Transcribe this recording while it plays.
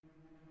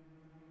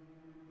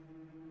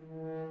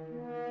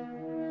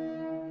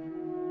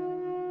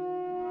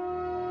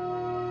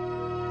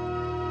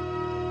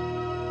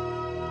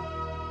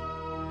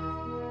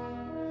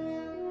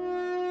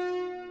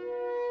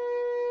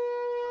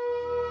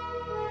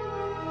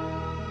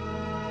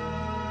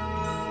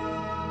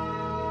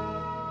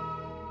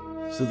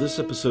So this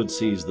episode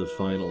sees the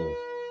final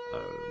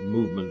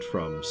movement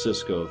from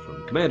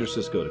Commander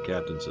Sisko to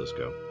Captain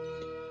Sisko.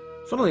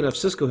 Funnily enough,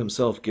 Sisko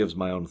himself gives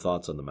my own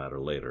thoughts on the matter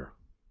later.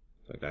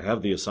 Like, I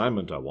have the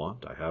assignment I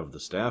want, I have the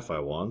staff I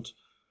want,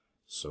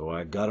 so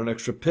I got an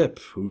extra pip,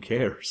 who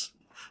cares?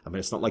 I mean,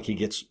 it's not like he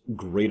gets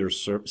greater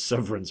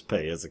severance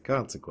pay as a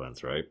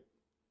consequence, right?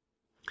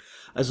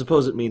 I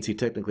suppose it means he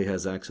technically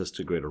has access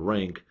to greater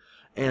rank,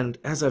 and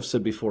as I've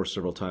said before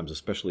several times,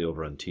 especially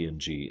over on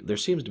TNG, there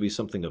seems to be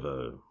something of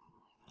a,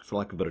 for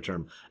lack of a better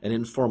term, an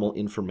informal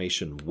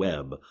information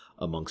web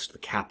amongst the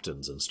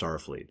captains in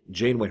Starfleet.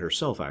 Janeway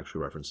herself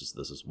actually references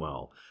this as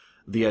well.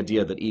 The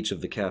idea that each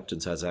of the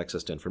captains has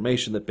access to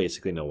information that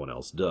basically no one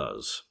else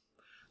does.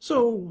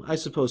 So, I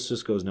suppose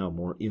Sisko's now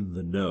more in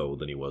the know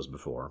than he was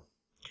before.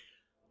 I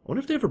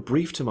wonder if they ever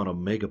briefed him on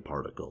omega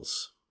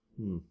particles.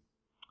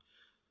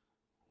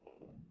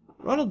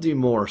 Ronald D.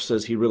 Moore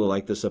says he really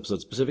liked this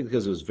episode specifically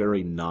because it was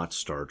very not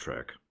Star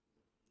Trek.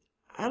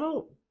 I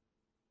don't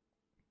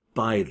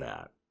buy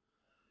that.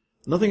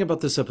 Nothing about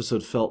this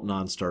episode felt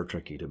non-Star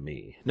Trek-y to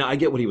me. Now, I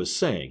get what he was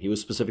saying. He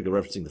was specifically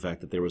referencing the fact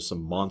that there was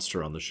some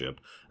monster on the ship,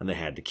 and they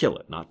had to kill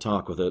it. Not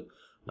talk with it,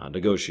 not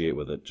negotiate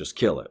with it, just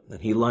kill it.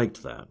 And he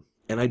liked that.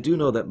 And I do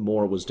know that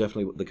Moore was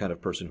definitely the kind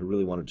of person who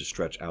really wanted to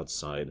stretch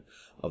outside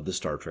of the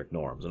Star Trek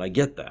norms, and I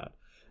get that.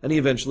 And he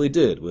eventually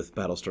did with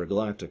Battlestar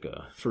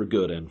Galactica, for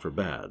good and for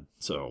bad.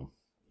 So,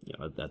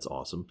 that's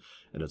awesome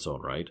in its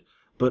own right.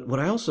 But what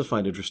I also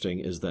find interesting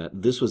is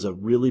that this was a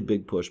really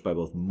big push by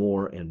both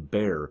Moore and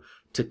Bear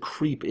to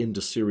creep into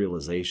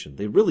serialization.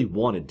 They really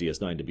wanted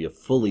DS9 to be a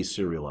fully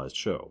serialized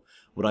show,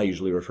 what I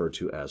usually refer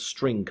to as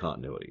string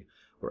continuity,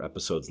 where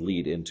episodes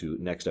lead into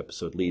next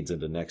episode, leads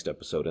into next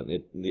episode,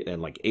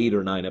 and like 8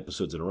 or 9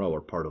 episodes in a row are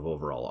part of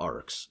overall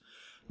arcs.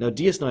 Now,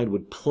 DS9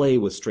 would play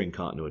with string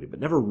continuity, but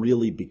never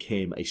really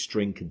became a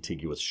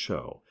string-contiguous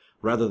show.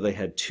 Rather, they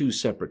had 2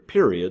 separate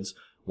periods,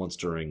 once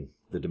during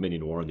the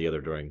Dominion War and the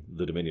other during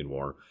the Dominion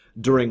War,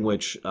 during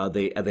which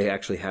they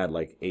actually had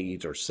like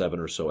 8 or 7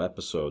 or so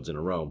episodes in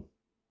a row,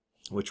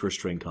 which were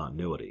string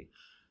continuity.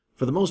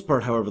 For the most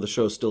part, however, the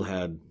show still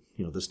had,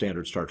 the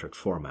standard Star Trek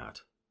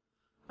format.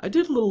 I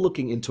did a little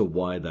looking into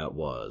why that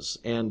was,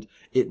 and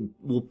it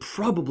will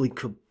probably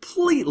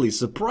completely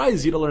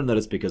surprise you to learn that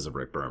it's because of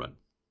Rick Berman.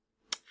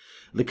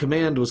 The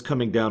command was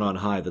coming down on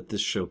high that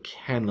this show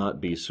cannot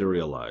be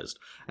serialized,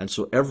 and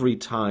so every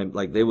time,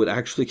 they would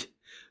actually,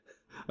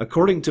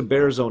 according to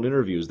Bear's own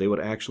interviews, they would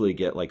actually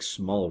get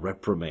small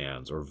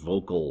reprimands or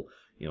vocal,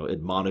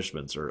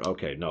 admonishments or,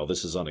 okay, no,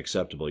 this is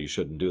unacceptable, you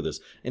shouldn't do this,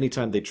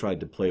 anytime they tried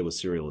to play with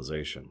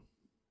serialization.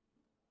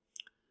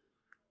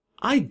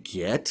 I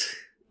get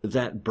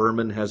that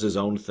Berman has his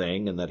own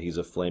thing and that he's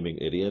a flaming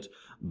idiot,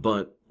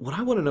 but what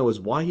I want to know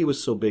is why he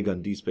was so big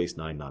on Deep Space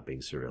Nine not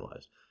being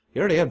serialized. He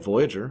already had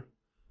Voyager.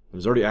 He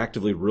was already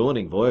actively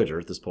ruining Voyager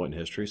at this point in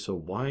history, so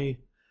why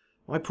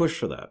push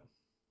for that?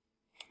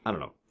 I don't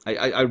know.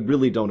 I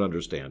really don't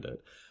understand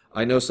it.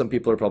 I know some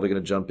people are probably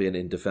going to jump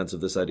in defense of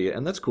this idea,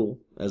 and that's cool.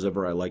 As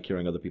ever, I like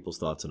hearing other people's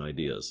thoughts and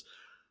ideas.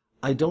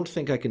 I don't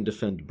think I can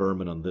defend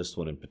Berman on this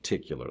one in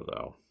particular,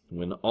 though.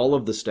 When all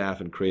of the staff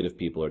and creative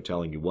people are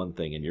telling you one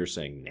thing and you're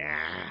saying,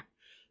 nah,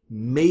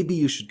 maybe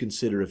you should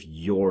consider if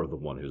you're the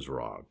one who's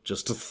wrong.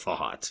 Just a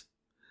thought.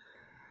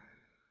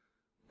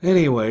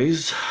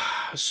 Anyways,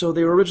 so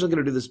they were originally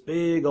going to do this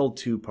big old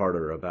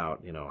 2-parter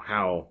about,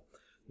 how,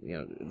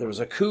 there was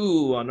a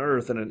coup on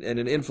Earth and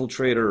an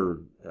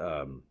infiltrator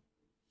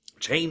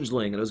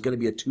changeling, and it was going to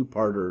be a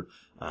 2-parter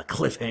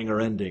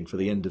cliffhanger ending for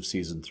the end of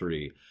Season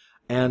 3.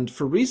 And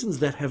for reasons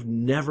that have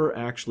never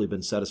actually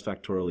been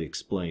satisfactorily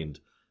explained,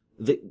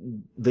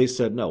 they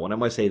said no.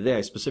 When I say they,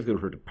 I specifically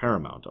refer to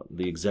Paramount.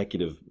 The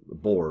executive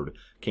board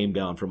came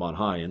down from on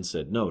high and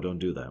said, no, don't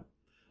do that.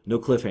 No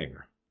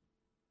cliffhanger.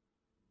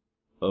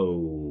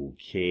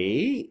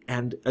 Okay.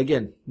 And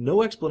again,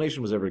 no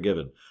explanation was ever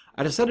given.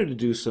 I decided to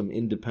do some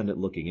independent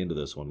looking into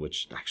this one,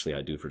 which actually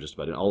I do for just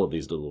about all of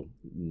these little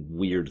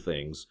weird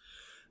things.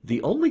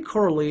 The only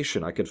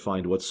correlation I could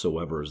find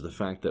whatsoever is the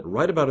fact that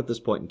right about at this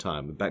point in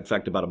time, in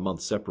fact about a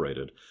month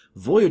separated,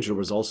 Voyager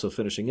was also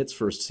finishing its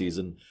first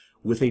season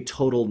with a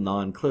total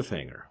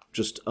non-cliffhanger,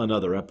 just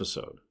another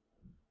episode.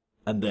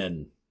 And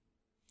then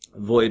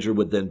Voyager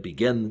would then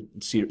begin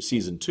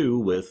Season 2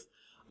 with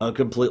a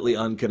completely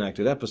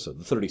unconnected episode.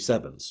 The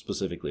 37th,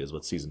 specifically, is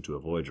what Season 2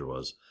 of Voyager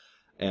was.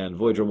 And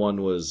Voyager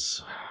 1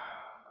 was...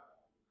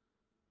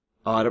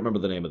 I don't remember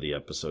the name of the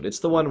episode. It's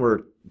the one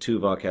where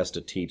Tuvok has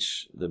to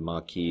teach the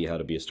Maquis how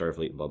to be a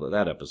Starfleet and blah, blah,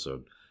 that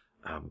episode.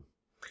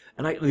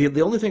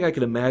 The only thing I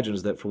can imagine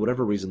is that for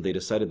whatever reason they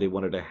decided they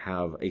wanted to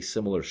have a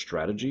similar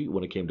strategy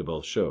when it came to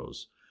both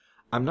shows.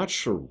 I'm not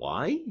sure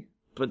why,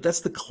 but that's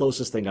the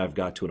closest thing I've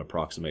got to an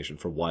approximation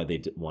for why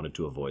they wanted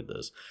to avoid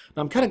this.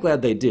 Now, I'm kind of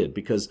glad they did,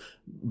 because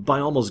by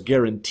almost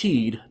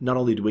guaranteed, not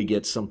only do we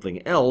get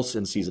something else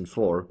in Season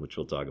 4, which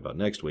we'll talk about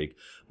next week,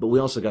 but we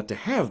also got to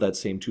have that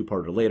same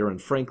 2-parter later,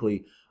 and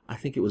frankly, I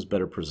think it was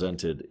better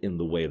presented in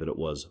the way that it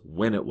was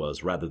when it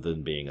was, rather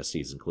than being a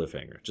season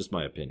cliffhanger. Just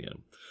my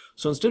opinion.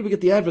 So instead we get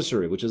The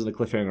Adversary, which isn't a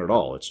cliffhanger at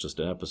all. It's just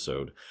an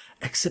episode.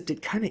 Except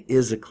it kind of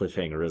is a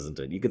cliffhanger, isn't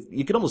it?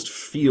 You could almost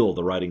feel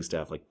the writing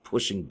staff like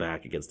pushing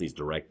back against these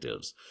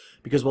directives.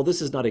 Because while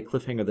this is not a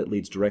cliffhanger that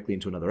leads directly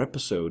into another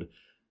episode,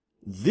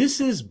 this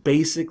is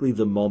basically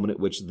the moment at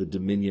which the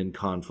Dominion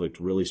conflict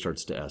really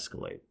starts to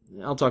escalate.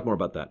 I'll talk more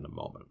about that in a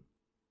moment.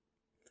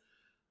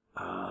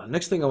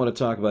 Next thing I want to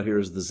talk about here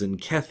is the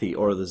Zenkethi,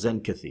 or the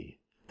Zenkethi.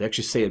 They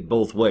actually say it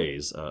both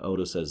ways.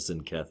 Odo says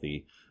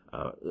Zenkethi.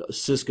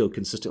 Cisco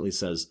consistently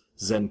says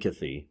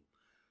Zenkethi.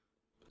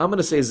 I'm going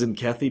to say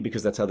Zenkethi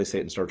because that's how they say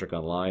it in Star Trek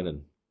Online,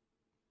 and,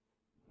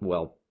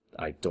 well,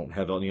 I don't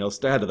have anything else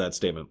to add to that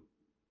statement.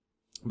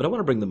 But I want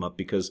to bring them up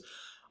because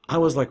I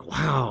was like,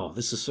 wow,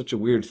 this is such a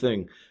weird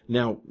thing.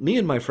 Now, me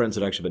and my friends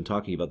had actually been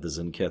talking about the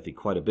Zenkethi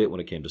quite a bit when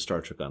it came to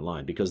Star Trek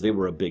Online, because they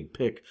were a big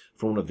pick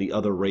for one of the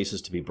other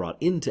races to be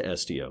brought into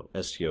STO.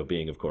 STO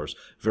being, of course,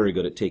 very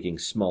good at taking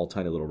small,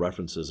 tiny little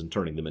references and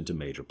turning them into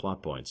major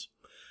plot points.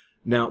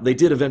 Now, they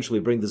did eventually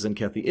bring the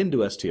Zenkethi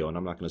into STO, and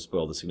I'm not going to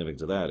spoil the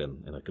significance of that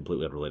in a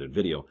completely unrelated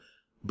video.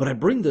 But I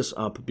bring this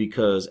up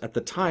because at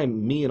the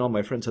time, me and all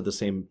my friends had the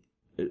same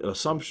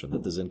assumption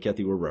that the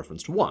Zenkethi were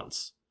referenced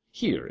once,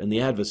 here, in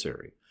The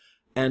Adversary.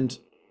 And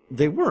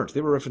they weren't.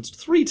 They were referenced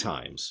 3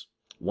 times.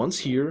 Once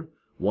here,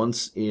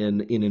 once in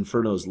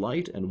Inferno's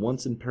Light, and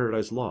once in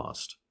Paradise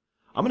Lost.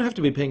 I'm going to have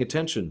to be paying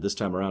attention this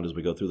time around as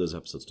we go through those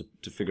episodes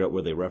to figure out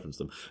where they reference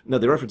them. Now,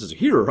 the references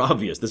here are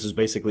obvious. This is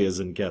basically a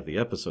Zenkethi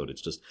episode. It's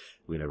just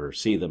we never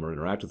see them or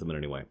interact with them in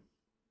any way.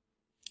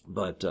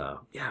 But,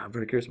 yeah, I'm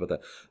very curious about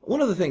that.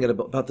 One other thing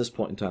about this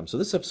point in time. So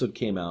this episode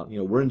came out,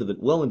 we're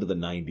well into the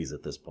 90s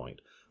at this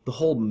point. The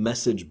whole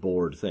message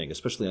board thing,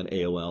 especially on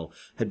AOL,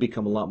 had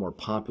become a lot more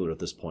popular at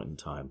this point in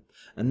time.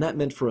 And that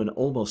meant for an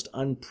almost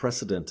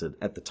unprecedented,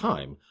 at the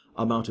time,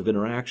 amount of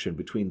interaction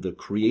between the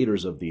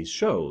creators of these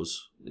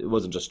shows. It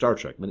wasn't just Star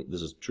Trek.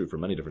 This is true for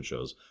many different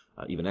shows.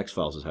 Even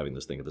X-Files is having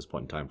this thing at this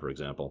point in time, for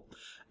example.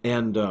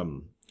 And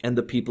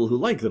the people who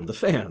like them, the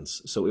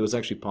fans. So it was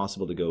actually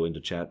possible to go into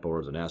chat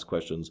boards and ask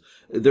questions.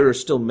 There are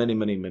still many,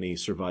 many, many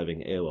surviving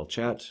AOL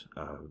chat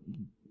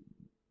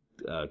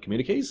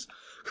communiques.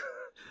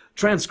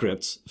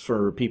 Transcripts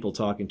for people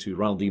talking to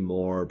Ronald D.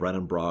 Moore,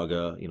 Brandon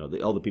Braga,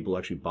 all the people who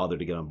actually bothered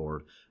to get on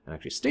board and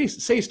actually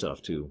say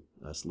stuff to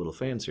us little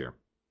fans here.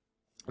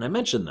 And I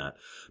mention that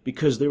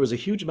because there was a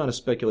huge amount of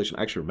speculation,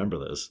 I actually remember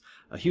this,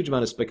 a huge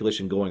amount of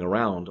speculation going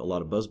around a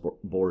lot of buzz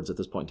boards at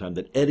this point in time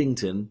that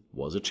Eddington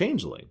was a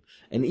changeling.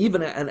 And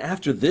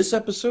after this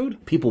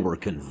episode, people were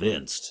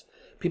convinced.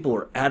 People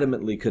were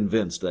adamantly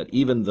convinced that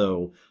even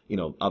though,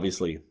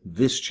 obviously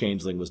this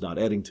changeling was not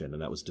Eddington,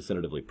 and that was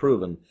definitively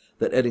proven,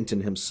 that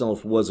Eddington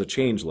himself was a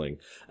changeling,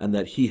 and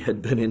that he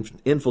had been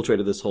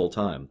infiltrated this whole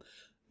time.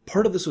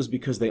 Part of this was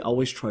because they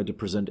always tried to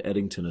present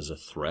Eddington as a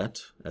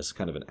threat, as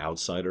kind of an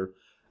outsider,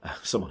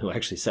 someone who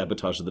actually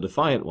sabotaged the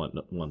Defiant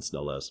once,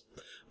 no less.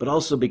 But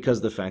also because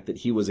of the fact that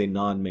he was a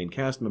non-main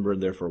cast member,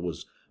 and therefore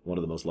was one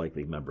of the most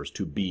likely members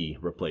to be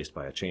replaced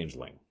by a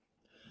changeling.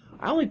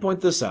 I only point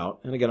this out,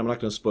 and again, I'm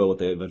not going to spoil what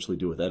they eventually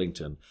do with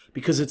Eddington,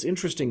 because it's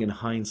interesting in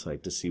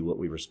hindsight to see what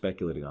we were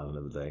speculating on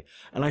another day.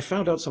 And I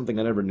found out something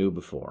I never knew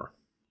before.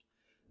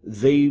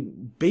 They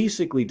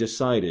basically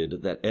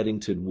decided that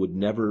Eddington would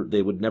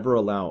never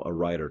allow a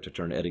writer to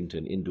turn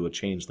Eddington into a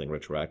changeling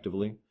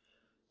retroactively.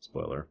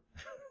 Spoiler.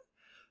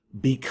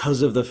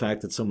 Because of the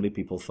fact that so many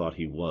people thought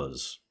he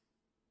was.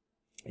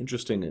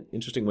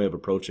 Interesting way of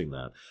approaching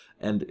that.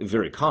 And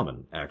very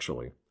common,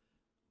 actually.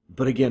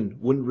 But again,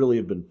 wouldn't really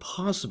have been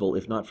possible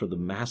if not for the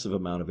massive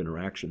amount of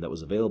interaction that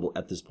was available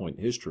at this point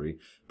in history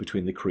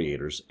between the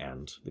creators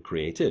and the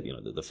created,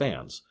 the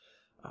fans.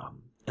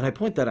 And I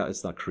point that out,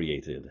 it's not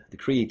created. The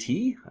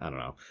createe? I don't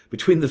know.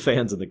 Between the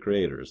fans and the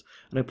creators.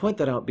 And I point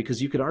that out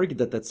because you could argue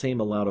that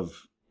same amount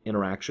of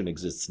interaction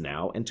exists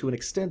now, and to an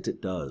extent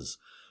it does.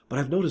 But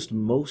I've noticed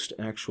most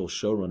actual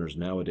showrunners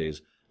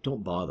nowadays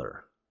don't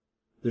bother.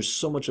 There's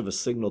so much of a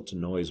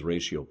signal-to-noise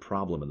ratio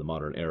problem in the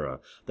modern era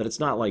that it's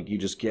not like you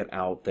just get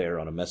out there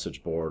on a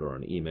message board or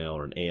an email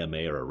or an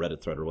AMA or a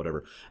Reddit thread or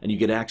whatever, and you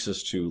get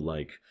access to,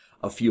 like,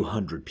 a few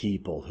hundred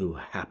people who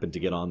happen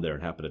to get on there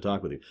and happen to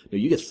talk with you. No,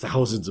 you get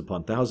thousands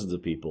upon thousands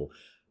of people,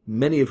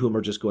 many of whom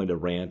are just going to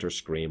rant or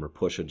scream or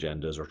push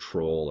agendas or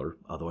troll or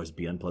otherwise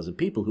be unpleasant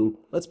people who,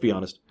 let's be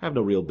honest, have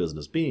no real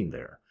business being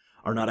there,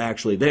 are not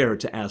actually there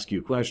to ask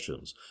you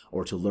questions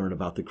or to learn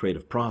about the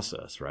creative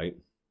process, right?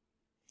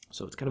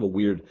 So it's kind of a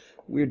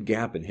weird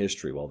gap in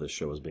history while this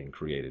show is being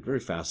created. Very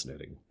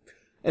fascinating.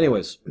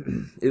 Anyways,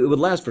 it would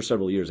last for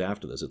several years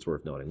after this, it's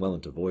worth noting, well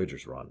into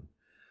Voyager's run.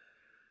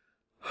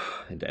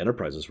 Into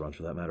Enterprise's run,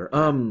 for that matter.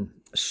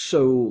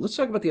 So let's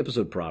talk about the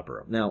episode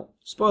proper. Now,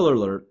 spoiler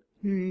alert,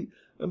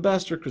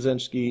 Ambassador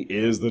Krasinski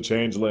is the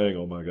changeling.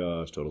 Oh my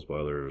gosh, total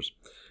spoilers.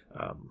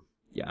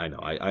 Yeah, I know.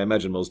 I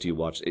imagine most of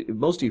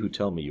you who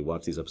tell me you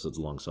watch these episodes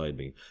alongside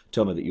me,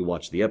 tell me that you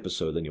watch the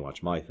episode, then you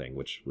watch my thing,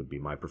 which would be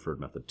my preferred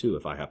method too,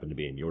 if I happen to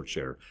be in your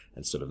chair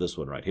instead of this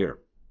one right here.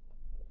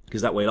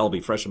 Because that way it'll all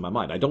be fresh in my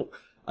mind. I don't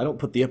I don't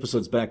put the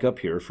episodes back up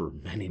here for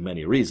many,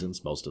 many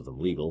reasons, most of them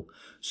legal.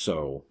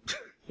 So,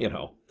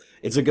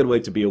 it's a good way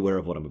to be aware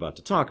of what I'm about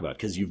to talk about,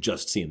 because you've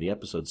just seen the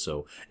episode,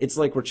 so it's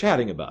like we're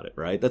chatting about it,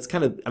 right? That's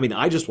kind of,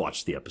 I just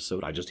watched the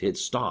episode. I just hit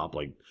stop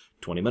like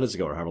 20 minutes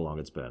ago or however long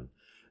it's been.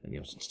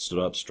 And, stood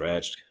up,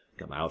 stretched,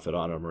 got my outfit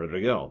on, and I'm ready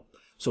to go.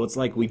 So it's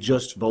like we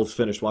just both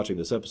finished watching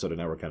this episode, and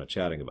now we're kind of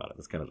chatting about it.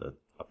 That's kind of the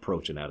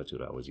approach and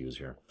attitude I always use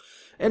here.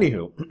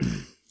 Anywho,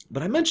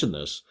 but I mentioned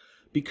this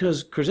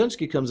because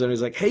Krasinski comes in and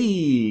he's like,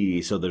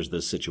 hey, so there's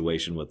this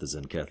situation with the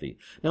Zenkethi.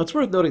 Now, it's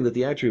worth noting that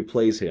the actor who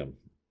plays him,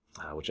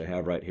 which I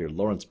have right here,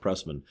 Lawrence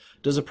Pressman,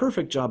 does a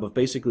perfect job of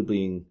basically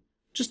being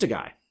just a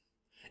guy.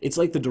 It's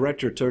like the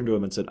director turned to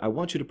him and said, I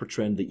want you to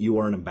pretend that you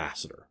are an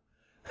ambassador.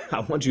 I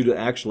want you to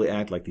actually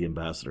act like the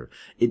ambassador.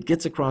 It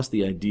gets across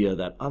the idea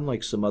that,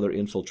 unlike some other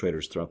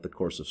infiltrators throughout the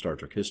course of Star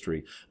Trek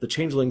history, the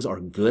changelings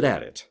are good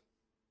at it.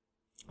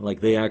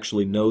 Like, they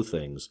actually know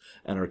things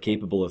and are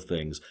capable of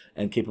things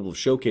and capable of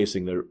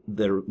showcasing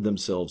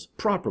themselves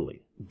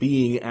properly,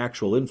 being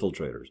actual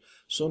infiltrators.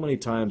 So many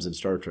times in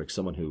Star Trek,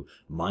 someone who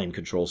mind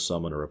controls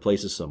someone or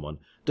replaces someone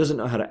doesn't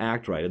know how to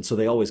act right, and so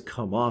they always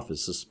come off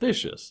as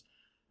suspicious.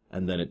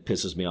 And then it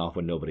pisses me off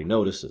when nobody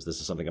notices. This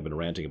is something I've been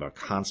ranting about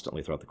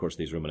constantly throughout the course of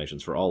these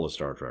ruminations for all of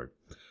Star Trek.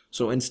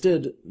 So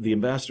instead, the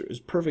ambassador is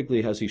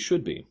perfectly as he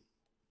should be.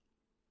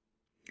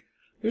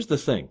 Here's the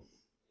thing.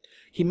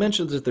 He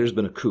mentions that there's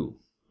been a coup,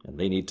 and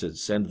they need to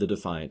send the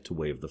Defiant to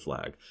wave the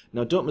flag.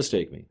 Now, don't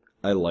mistake me.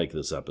 I like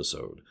this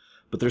episode.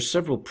 But there's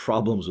several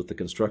problems with the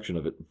construction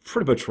of it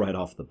pretty much right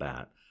off the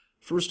bat.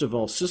 First of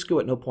all, Sisko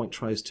at no point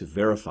tries to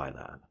verify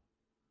that.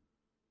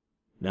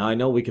 Now, I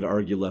know we could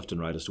argue left and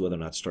right as to whether or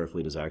not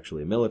Starfleet is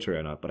actually a military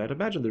or not, but I'd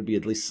imagine there'd be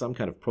at least some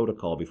kind of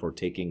protocol before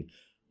taking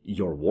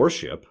your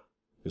warship,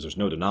 because there's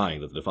no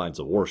denying that the Defiant's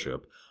a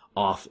warship,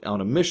 off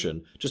on a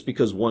mission just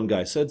because one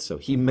guy said so.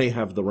 He may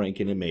have the rank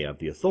and he may have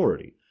the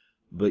authority.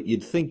 But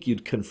you'd think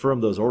you'd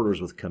confirm those orders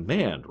with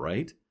command,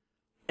 right?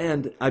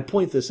 And I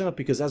point this out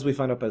because, as we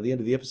find out by the end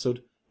of the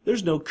episode,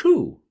 there's no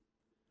coup.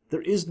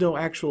 There is no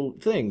actual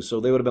thing. So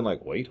they would have been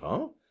like, wait,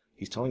 huh?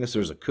 He's telling us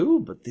there's a coup,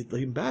 but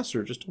the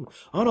ambassador just told me,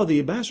 oh no, the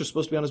ambassador's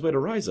supposed to be on his way to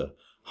Ryza.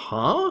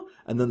 Huh?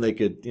 And then they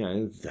could,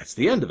 that's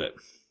the end of it.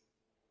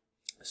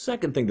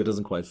 Second thing that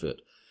doesn't quite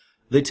fit.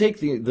 They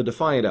take the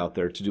Defiant out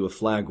there to do a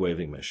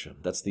flag-waving mission.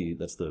 That's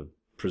the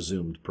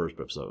presumed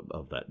purpose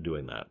of that,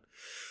 doing that.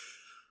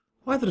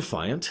 Why the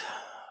Defiant?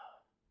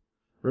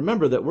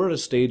 Remember that we're at a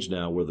stage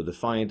now where the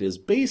Defiant is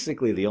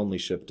basically the only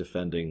ship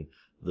defending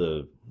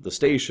the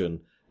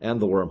station and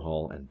the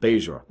wormhole and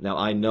Bajor. Now,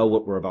 I know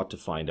what we're about to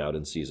find out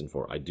in Season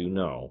 4. I do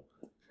know.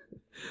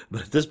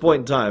 But at this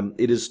point in time,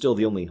 it is still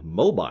the only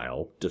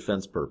mobile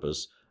defense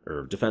purpose,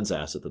 or defense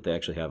asset that they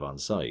actually have on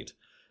site.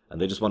 And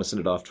they just want to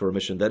send it off to a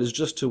mission that is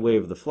just to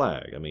wave the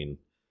flag. I mean,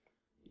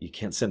 you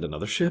can't send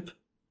another ship?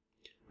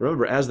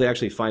 Remember, as they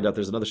actually find out,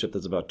 there's another ship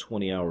that's about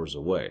 20 hours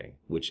away,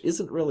 which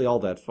isn't really all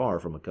that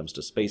far from when it comes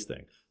to space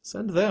thing.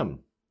 Send them.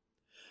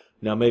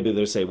 Now, maybe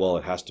they say, well,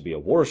 it has to be a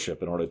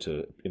warship in order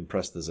to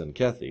impress the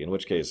Zenkethi, in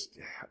which case,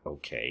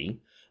 okay,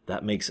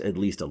 that makes at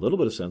least a little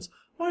bit of sense.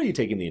 Why are you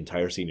taking the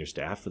entire senior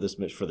staff for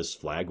this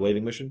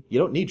flag-waving mission? You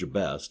don't need your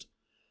best.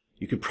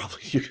 You could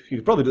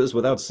probably do this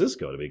without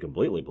Sisko, to be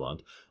completely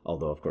blunt.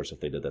 Although, of course, if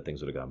they did that,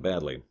 things would have gone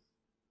badly.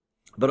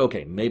 But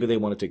okay, maybe they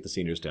want to take the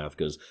senior staff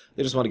because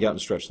they just want to get out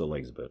and stretch their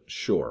legs a bit.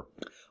 Sure.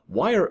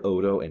 Why are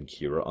Odo and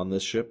Kira on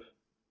this ship?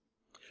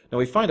 Now,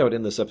 we find out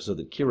in this episode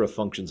that Kira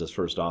functions as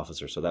first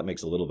officer, so that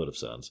makes a little bit of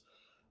sense.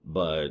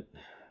 But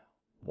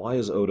why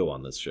is Odo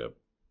on this ship?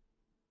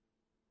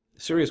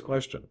 Serious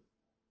question.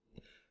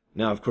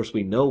 Now, of course,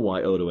 we know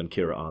why Odo and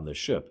Kira are on this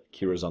ship.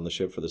 Kira's on the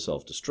ship for the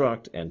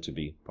self-destruct and to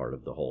be part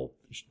of the whole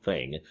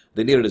thing.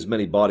 They needed as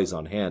many bodies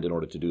on hand in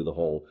order to do the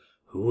whole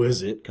who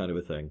is it kind of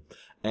a thing.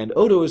 And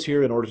Odo is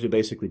here in order to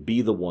basically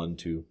be the one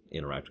to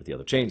interact with the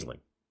other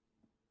changeling.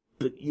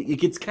 But you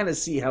can kind of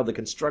see how the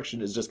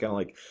construction is just kind of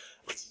like,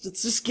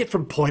 let's just get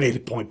from point A to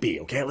point B,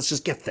 okay? Let's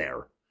just get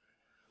there.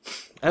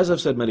 As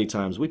I've said many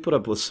times, we put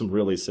up with some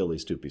really silly,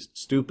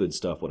 stupid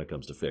stuff when it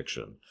comes to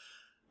fiction.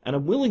 And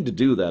I'm willing to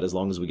do that as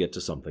long as we get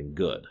to something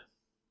good.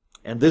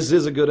 And this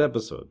is a good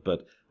episode,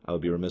 but I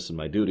would be remiss in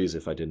my duties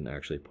if I didn't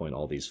actually point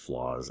all these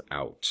flaws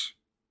out.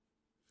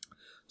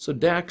 So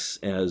Dax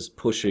is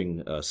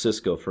pushing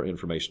Sisko for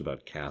information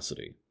about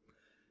Cassidy.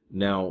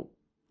 Now,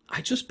 I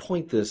just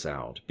point this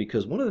out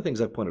because one of the things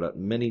I've pointed out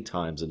many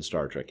times in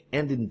Star Trek,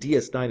 and in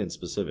DS9 in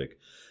specific,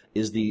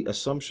 is the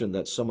assumption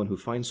that someone who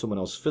finds someone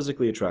else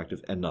physically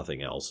attractive and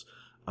nothing else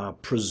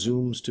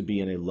presumes to be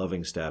in a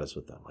loving status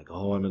with them. Like,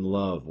 oh, I'm in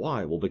love.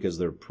 Why? Well, because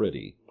they're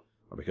pretty,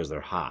 or because they're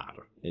hot.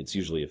 It's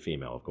usually a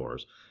female, of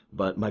course.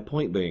 But my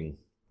point being,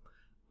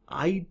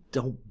 I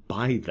don't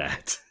buy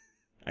that.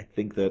 I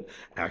think that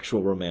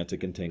actual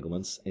romantic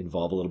entanglements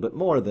involve a little bit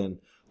more than,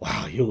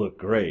 wow, you look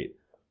great.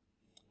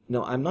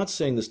 No, I'm not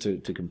saying this to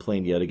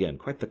complain yet again.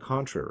 Quite the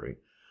contrary.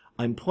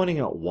 I'm pointing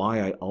out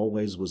why I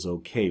always was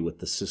okay with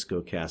the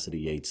Sisko Cassidy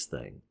Yates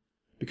thing.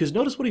 Because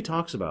notice what he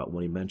talks about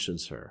when he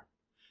mentions her.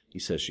 He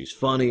says she's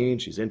funny,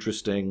 and she's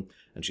interesting,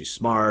 and she's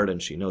smart,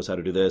 and she knows how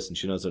to do this, and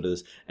she knows how to do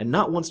this. And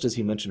not once does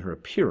he mention her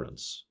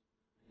appearance.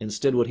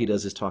 Instead, what he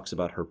does is talks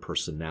about her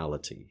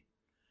personality.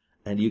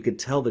 And you could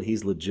tell that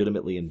he's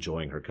legitimately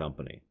enjoying her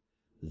company.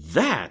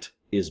 That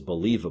is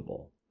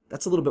believable.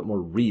 That's a little bit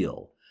more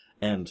real.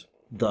 And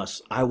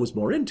thus, I was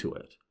more into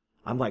it.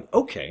 I'm like,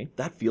 okay,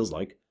 that feels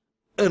like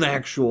an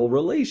actual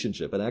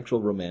relationship, an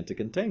actual romantic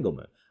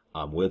entanglement.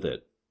 I'm with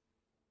it.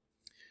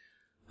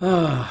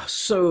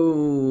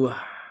 So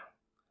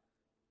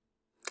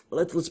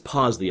let's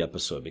pause the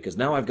episode, because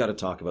now I've got to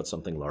talk about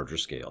something larger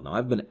scale. Now,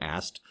 I've been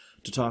asked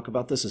to talk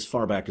about this as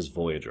far back as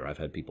Voyager. I've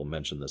had people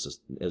mention this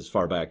as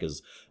far back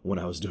as when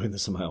I was doing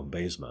this in my own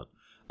basement.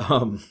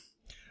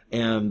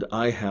 And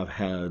I have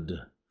had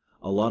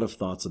a lot of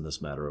thoughts on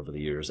this matter over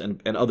the years,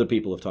 and other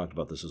people have talked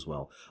about this as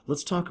well.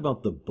 Let's talk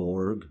about the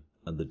Borg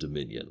and the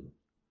Dominion.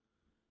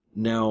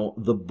 Now,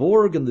 the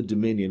Borg and the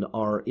Dominion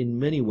are in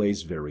many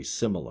ways very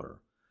similar,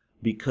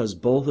 because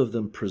both of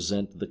them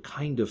present the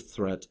kind of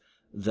threat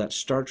that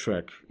Star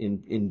Trek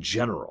in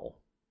general,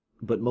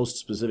 but most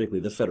specifically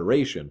the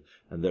Federation,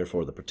 and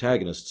therefore the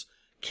protagonists,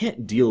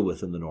 can't deal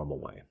with in the normal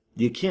way.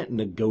 You can't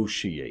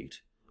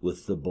negotiate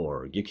with the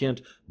Borg. You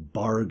can't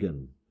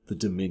bargain the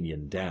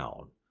Dominion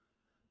down.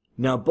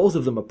 Now, both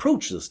of them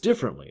approach this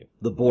differently.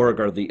 The Borg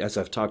are as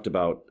I've talked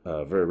about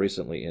very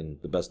recently in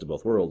The Best of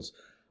Both Worlds.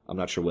 I'm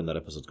not sure when that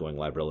episode's going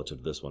live relative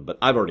to this one, but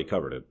I've already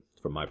covered it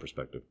from my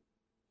perspective.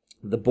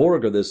 The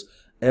Borg are this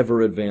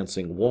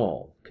ever-advancing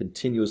wall,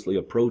 continuously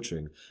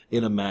approaching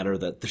in a manner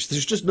that there's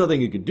just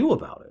nothing you can do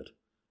about it.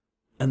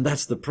 And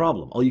that's the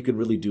problem. All you can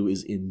really do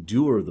is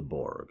endure the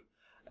Borg,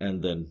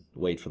 and then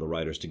wait for the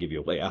writers to give you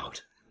a way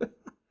out.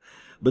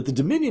 But the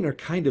Dominion are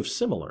kind of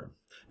similar.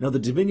 Now, the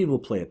Dominion will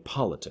play at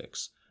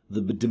politics.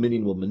 The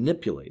Dominion will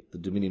manipulate. The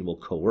Dominion will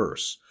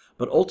coerce.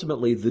 But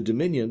ultimately, the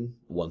Dominion,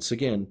 once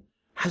again,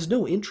 has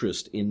no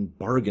interest in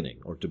bargaining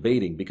or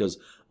debating, because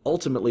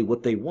ultimately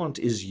what they want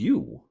is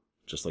you,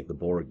 just like the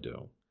Borg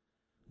do.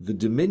 The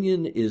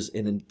Dominion is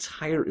an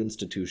entire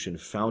institution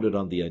founded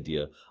on the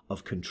idea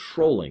of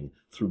controlling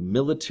through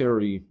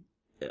military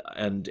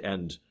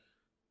and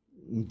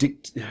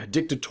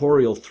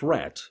dictatorial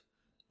threat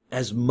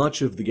as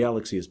much of the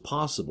galaxy as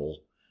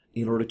possible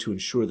in order to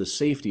ensure the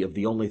safety of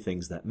the only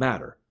things that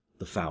matter,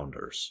 the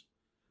Founders.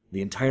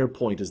 The entire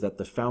point is that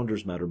the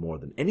Founders matter more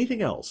than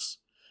anything else.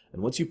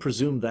 And once you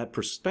presume that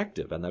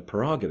perspective and that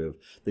prerogative,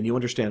 then you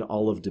understand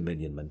all of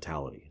Dominion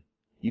mentality.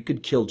 You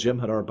could kill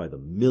Jem'Hadar by the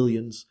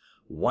millions,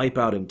 wipe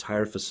out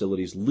entire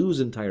facilities, lose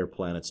entire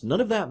planets. None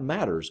of that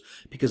matters,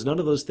 because none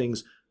of those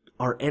things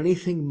are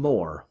anything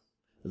more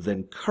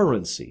than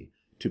currency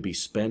to be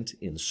spent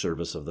in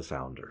service of the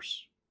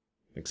Founders.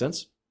 Make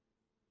sense?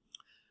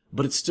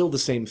 But it's still the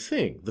same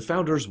thing. The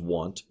Founders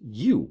want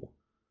you.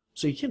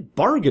 So you can't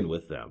bargain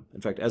with them.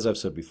 In fact, as I've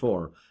said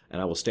before,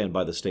 and I will stand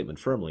by this statement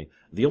firmly,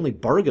 the only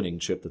bargaining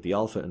chip that the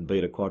Alpha and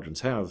Beta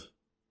quadrants have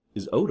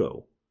is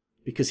Odo,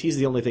 because he's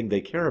the only thing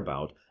they care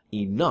about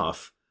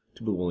enough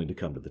to be willing to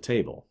come to the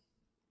table.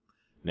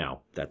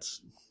 Now,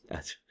 it's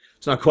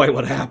not quite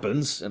what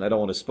happens, and I don't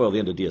want to spoil the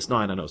end of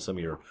DS9. I know some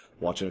of you are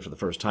watching it for the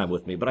first time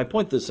with me, but I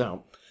point this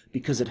out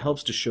because it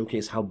helps to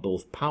showcase how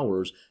both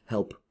powers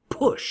help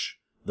push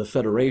the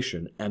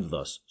Federation, and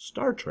thus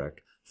Star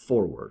Trek,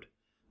 forward.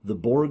 The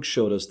Borg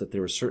showed us that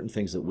there were certain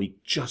things that we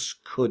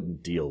just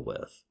couldn't deal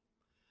with,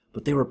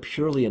 but they were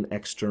purely an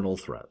external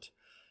threat.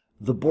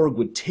 The Borg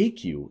would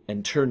take you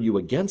and turn you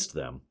against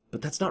them,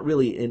 but that's not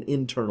really an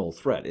internal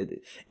threat.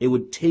 It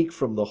would take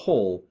from the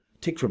whole,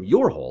 take from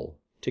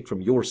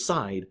your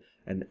side,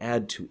 and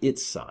add to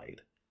its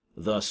side.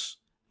 Thus,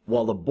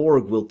 while the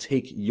Borg will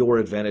take your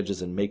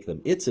advantages and make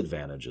them its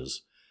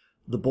advantages,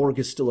 the Borg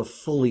is still a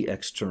fully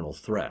external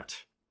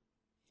threat.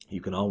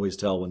 You can always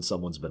tell when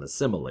someone's been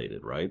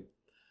assimilated, right?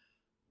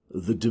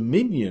 The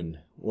Dominion,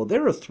 well,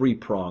 they're a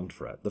three-pronged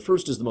threat. The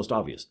first is the most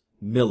obvious,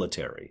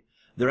 military.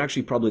 They're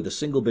actually probably the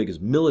single biggest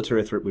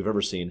military threat we've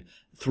ever seen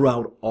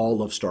throughout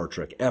all of Star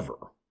Trek ever.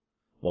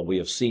 While we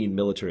have seen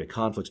military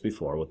conflicts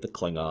before with the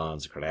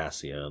Klingons, the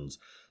Cardassians,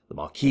 the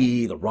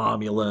Maquis, the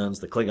Romulans,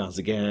 the Klingons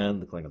again,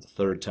 the Klingons a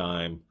third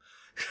time,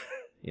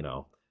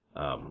 the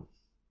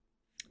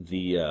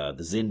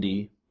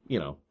Xindi,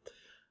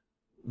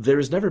 there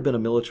has never been a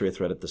military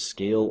threat at the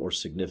scale or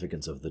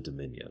significance of the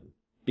Dominion,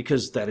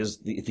 because that is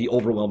the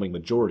overwhelming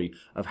majority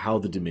of how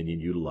the Dominion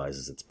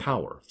utilizes its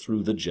power,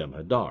 through the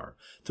Jem'Hadar,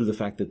 through the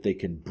fact that they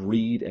can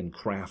breed and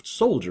craft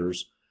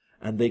soldiers,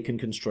 and they can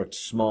construct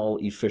small,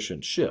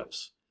 efficient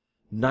ships.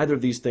 Neither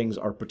of these things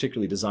are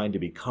particularly designed to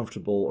be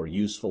comfortable or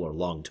useful or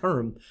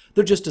long-term.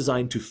 They're just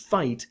designed to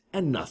fight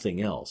and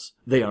nothing else.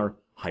 They are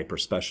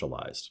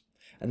hyper-specialized.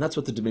 And that's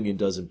what the Dominion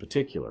does in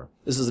particular.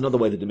 This is another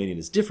way the Dominion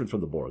is different from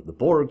the Borg. The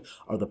Borg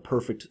are the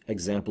perfect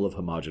example of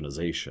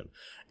homogenization.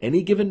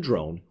 Any given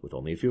drone, with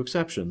only a few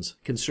exceptions,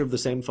 can serve the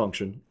same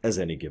function as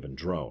any given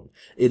drone.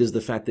 It is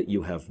the fact that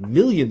you have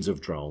millions of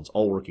drones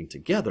all working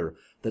together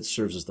that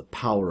serves as the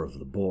power of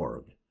the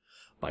Borg.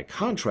 By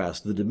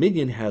contrast, the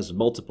Dominion has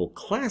multiple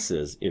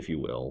classes, if you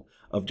will,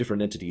 of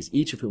different entities,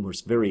 each of whom are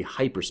very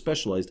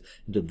hyper-specialized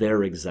into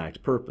their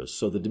exact purpose.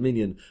 So the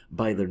Dominion,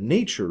 by their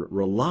nature,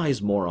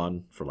 relies more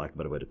on, for lack of a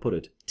better way to put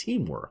it,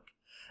 teamwork.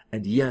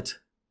 And yet,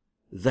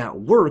 that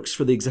works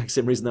for the exact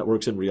same reason that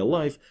works in real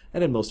life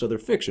and in most other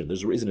fiction.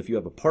 There's a reason if you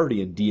have a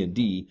party in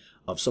D&D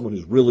of someone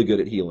who's really good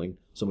at healing,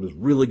 someone who's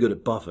really good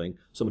at buffing,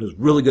 someone who's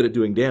really good at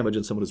doing damage,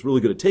 and someone who's really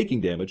good at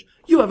taking damage,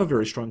 you have a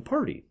very strong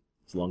party,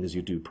 as long as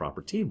you do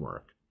proper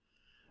teamwork.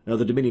 Now,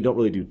 the Dominion don't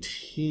really do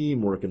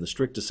teamwork in the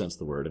strictest sense of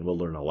the word, and we'll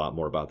learn a lot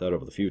more about that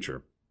over the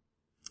future.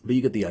 But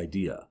you get the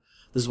idea.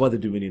 This is why the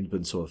Dominion has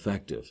been so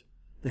effective.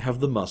 They have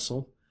the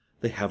muscle,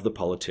 they have the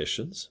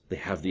politicians, they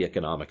have the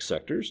economic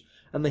sectors,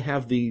 and they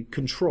have the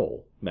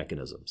control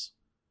mechanisms.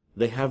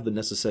 They have the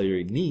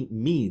necessary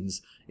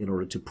means in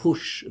order to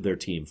push their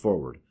team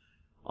forward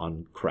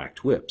on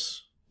cracked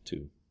whips,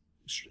 to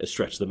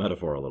stretch the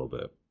metaphor a little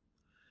bit.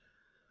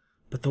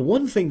 But the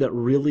one thing that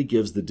really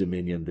gives the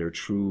Dominion their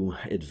true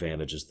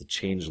advantage is the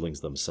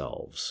changelings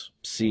themselves.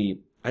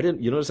 See,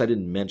 you notice I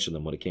didn't mention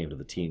them when it came to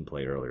the team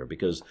play earlier,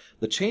 because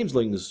the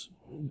changelings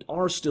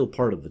are still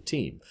part of the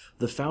team.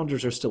 The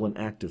founders are still an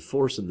active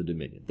force in the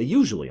Dominion. They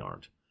usually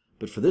aren't.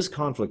 But for this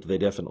conflict, they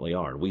definitely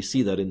are. We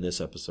see that in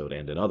this episode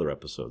and in other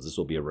episodes. This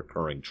will be a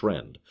recurring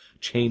trend.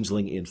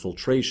 Changeling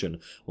infiltration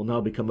will now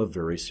become a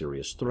very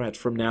serious threat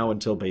from now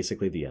until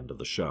basically the end of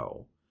the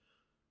show.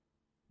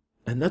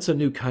 And that's a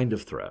new kind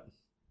of threat,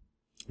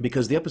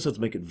 because the episodes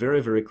make it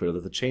very, very clear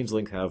that the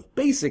changelings have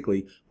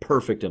basically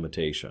perfect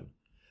imitation.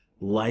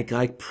 Like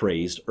I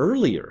praised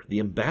earlier, the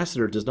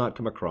ambassador does not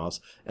come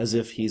across as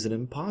if he's an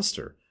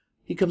imposter.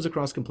 He comes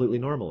across completely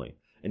normally.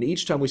 And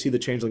each time we see the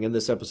changeling in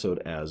this episode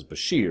as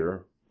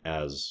Bashir,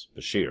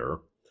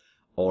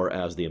 or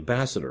as the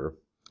ambassador,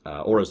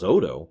 or as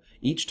Odo,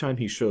 each time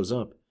he shows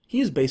up, he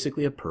is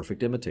basically a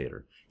perfect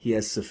imitator. He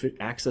has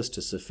access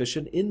to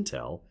sufficient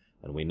intel,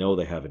 and we know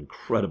they have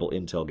incredible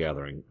intel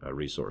gathering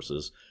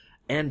resources,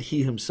 and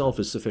he himself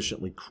is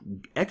sufficiently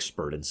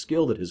expert and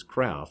skilled at his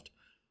craft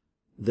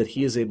that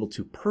he is able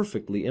to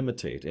perfectly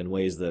imitate in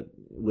ways that,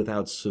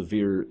 without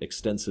severe,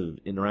 extensive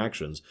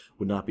interactions,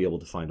 would not be able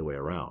to find a way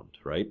around,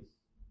 right?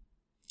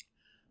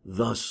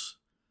 Thus,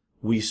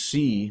 we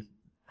see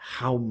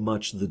how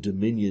much the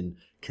Dominion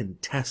can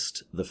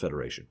test the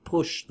Federation,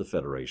 push the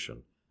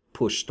Federation,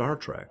 push Star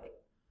Trek.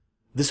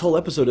 This whole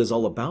episode is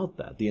all about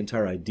that, the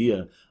entire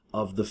idea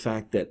of the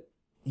fact that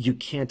you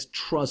can't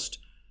trust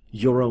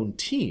your own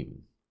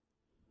team.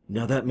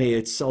 Now, that may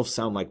itself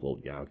sound like,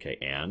 well, yeah, okay,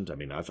 and? I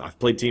mean, I've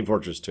played Team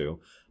Fortress 2,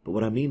 but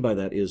what I mean by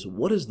that is,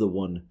 what is the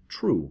one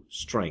true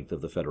strength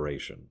of the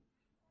Federation?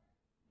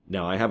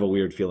 Now, I have a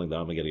weird feeling that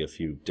I'm going to get a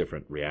few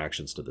different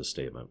reactions to this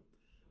statement,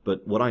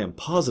 but what I am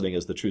positing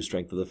as the true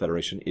strength of the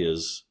Federation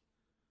is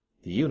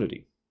the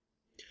unity.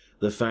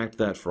 The fact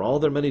that for all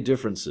their many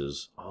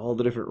differences, all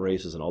the different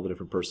races and all the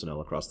different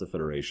personnel across the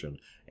Federation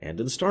and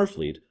in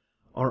Starfleet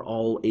are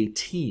all a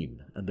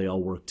team, and they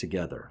all work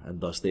together, and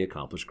thus they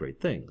accomplish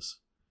great things.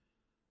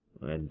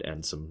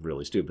 And some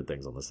really stupid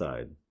things on the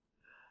side.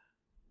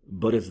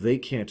 But if they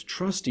can't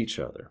trust each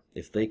other,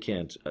 if they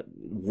can't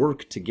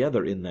work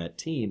together in that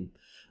team,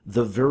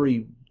 the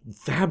very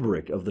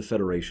fabric of the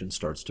Federation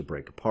starts to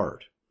break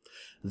apart.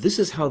 This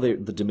is how the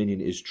Dominion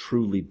is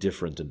truly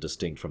different and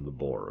distinct from the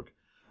Borg.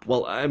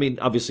 Well, I mean,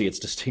 obviously it's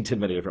distinct in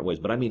many different ways,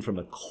 but I mean from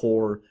a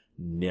core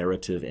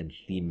narrative and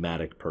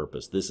thematic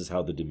purpose. This is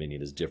how the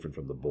Dominion is different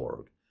from the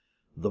Borg.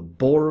 The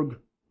Borg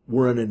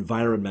were an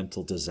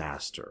environmental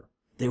disaster.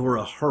 They were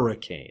a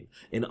hurricane,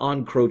 an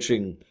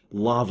encroaching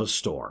lava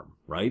storm,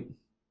 right?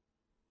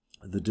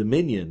 The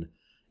Dominion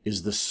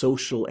is the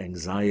social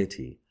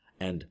anxiety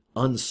and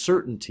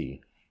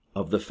uncertainty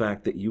of the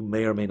fact that you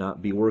may or may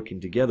not be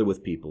working together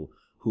with people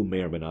who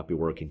may or may not be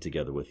working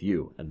together with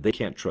you, and they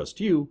can't trust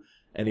you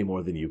any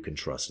more than you can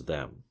trust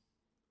them.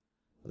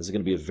 This is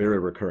going to be a very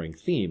recurring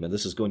theme, and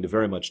this is going to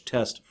very much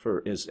test,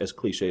 for as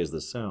cliche as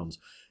this sounds,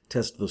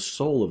 test the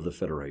soul of the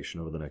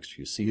Federation over the next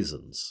few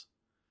seasons.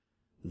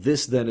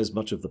 This, then, is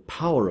much of the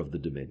power of the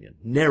Dominion,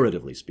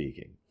 narratively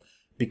speaking,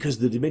 because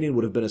the Dominion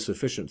would have been a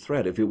sufficient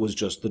threat if it was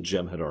just the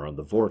Jem'Hadar and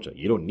the Vorta.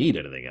 You don't need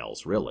anything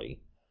else, really.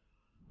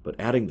 But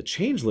adding the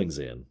changelings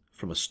in,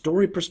 from a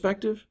story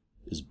perspective,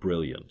 is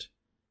brilliant,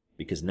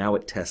 because now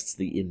it tests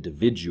the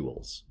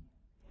individuals,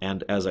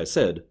 and, as I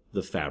said,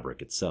 the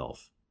fabric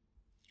itself.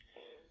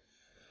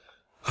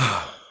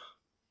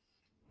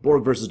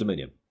 Borg versus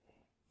Dominion.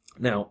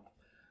 Now,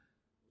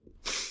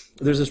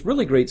 there's this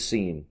really great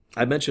scene.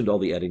 I mentioned all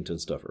the Eddington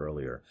stuff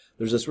earlier.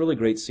 There's this really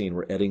great scene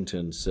where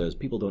Eddington says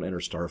people don't enter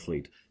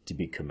Starfleet to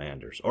be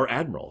commanders, or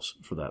admirals,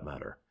 for that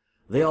matter.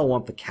 They all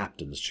want the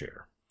captain's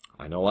chair.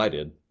 I know I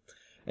did.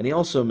 And he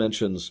also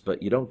mentions,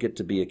 but you don't get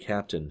to be a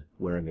captain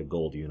wearing a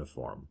gold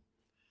uniform.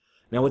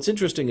 Now, what's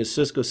interesting is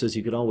Sisko says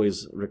you can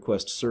always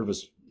request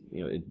service,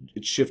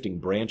 it's shifting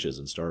branches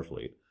in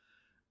Starfleet.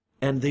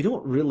 And they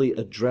don't really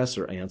address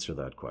or answer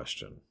that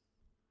question.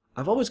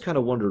 I've always kind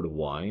of wondered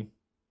why.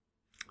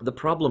 The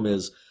problem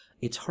is,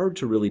 it's hard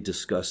to really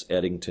discuss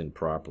Eddington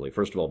properly.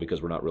 First of all,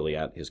 because we're not really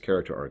at his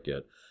character arc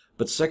yet.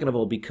 But second of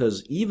all,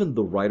 because even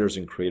the writers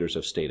and creators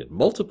have stated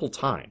multiple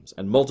times,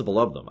 and multiple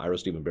of them, Ira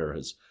Stephen Bear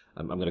has,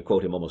 I'm going to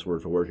quote him almost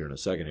word for word here in a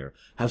second here,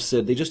 have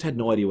said they just had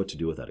no idea what to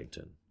do with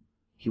Eddington.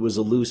 He was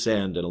a loose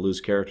end and a loose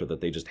character that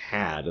they just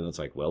had, and it's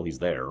like, well, he's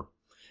there.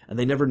 And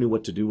they never knew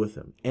what to do with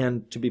him.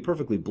 And to be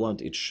perfectly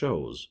blunt, it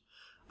shows.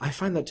 I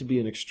find that to be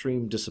an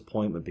extreme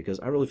disappointment because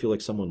I really feel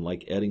like someone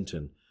like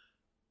Eddington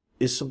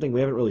is something we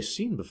haven't really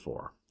seen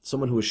before.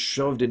 Someone who was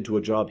shoved into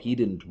a job he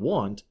didn't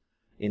want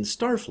in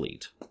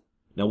Starfleet.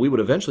 Now, we would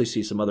eventually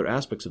see some other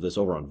aspects of this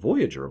over on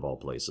Voyager, of all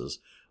places,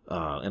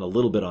 and a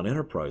little bit on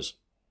Enterprise.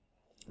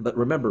 But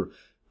remember,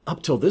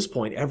 up till this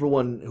point,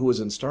 everyone who was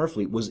in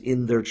Starfleet was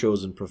in their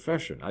chosen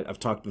profession. I've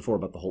talked before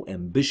about the whole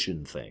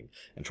ambition thing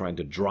and trying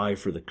to drive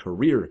for the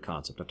career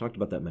concept. I've talked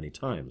about that many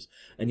times.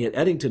 And yet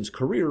Eddington's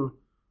career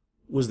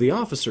was the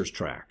officer's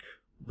track,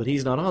 but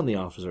he's not on the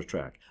officer's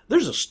track.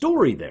 There's a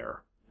story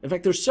there. In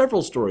fact, there's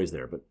several stories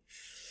there, but,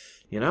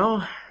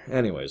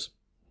 anyways.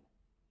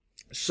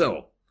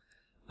 So,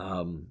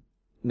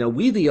 now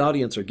we, the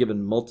audience, are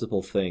given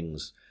multiple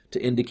things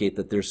to indicate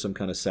that there's some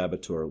kind of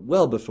saboteur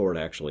well before it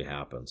actually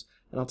happens.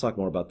 And I'll talk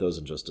more about those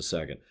in just a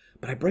second.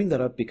 But I bring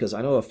that up because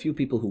I know a few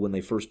people who, when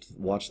they first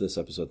watched this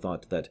episode,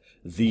 thought that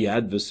The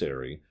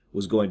Adversary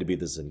was going to be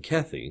the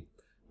Zenkethi.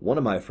 One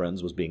of my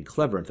friends was being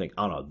clever and think,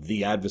 oh no,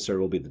 The Adversary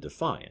will be the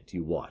Defiant.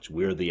 You watch,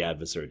 we're the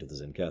adversary to the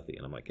Zenkethi.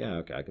 And I'm like, yeah,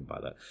 okay, I can buy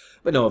that.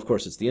 But no, of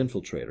course, it's the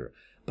Infiltrator.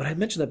 But I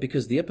mention that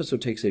because the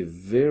episode takes a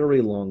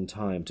very long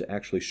time to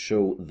actually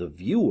show the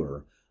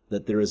viewer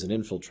that there is an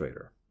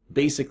infiltrator.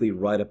 Basically,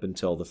 right up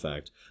until the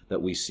fact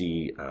that we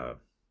see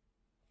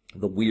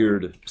the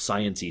weird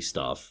science-y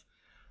stuff,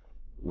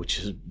 which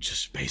is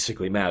just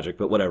basically magic,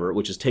 but whatever,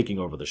 which is taking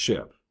over the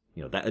ship.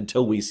 That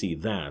until we see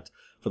that,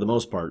 for the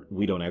most part,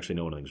 we don't actually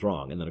know anything's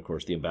wrong. And then, of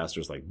course, the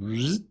ambassador's like,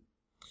 Bzz.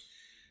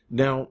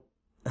 Now,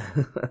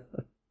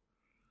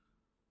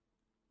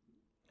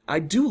 I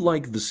do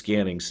like the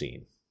scanning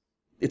scene.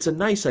 It's a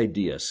nice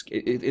idea.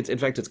 In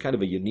fact, it's kind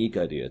of a unique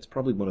idea. It's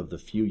probably one of the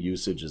few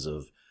usages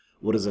of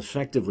what is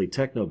effectively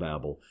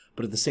technobabble,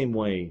 but in the same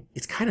way,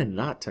 it's kind of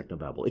not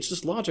technobabble. It's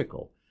just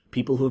logical.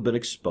 People who have been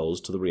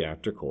exposed to the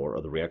reactor core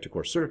or the reactor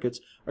core circuits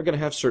are going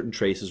to have certain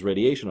traces of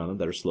radiation on them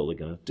that are slowly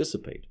going to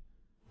dissipate.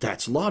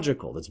 That's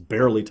logical. That's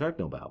barely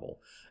technobabble.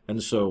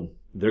 And so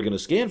they're going to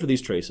scan for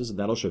these traces, and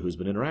that'll show who's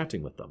been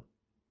interacting with them.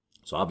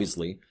 So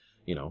obviously,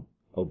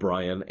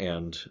 O'Brien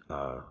and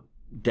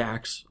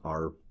Dax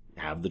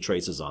have the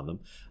traces on them,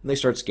 and they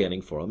start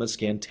scanning for them. And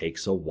scan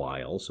takes a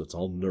while, so it's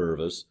all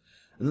nervous.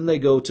 And then they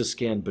go to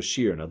scan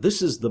Bashir. Now,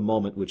 this is the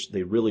moment which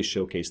they really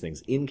showcase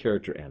things in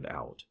character and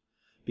out.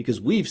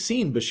 Because we've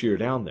seen Bashir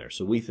down there,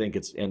 so we think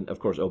it's... And, of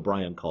course,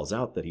 O'Brien calls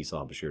out that he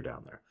saw Bashir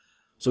down there.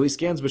 So he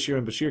scans Bashir,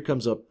 and Bashir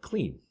comes up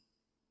clean.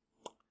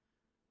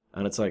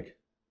 And it's like,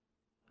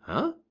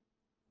 huh?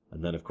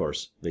 And then, of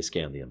course, they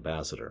scan the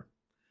ambassador.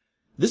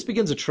 This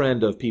begins a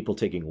trend of people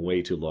taking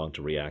way too long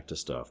to react to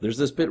stuff. There's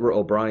this bit where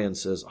O'Brien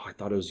says, oh, I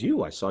thought it was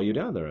you. I saw you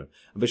down there. And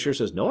Bashir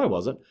says, no, I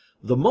wasn't.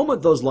 The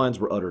moment those lines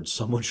were uttered,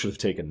 someone should have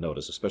taken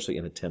notice, especially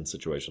in a tense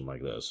situation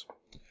like this.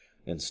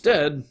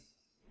 Instead,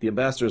 the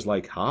ambassador's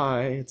like,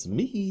 hi, it's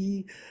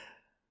me.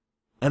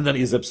 And then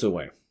he zips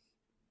away.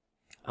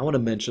 I want to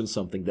mention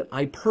something that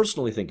I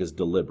personally think is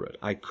deliberate.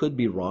 I could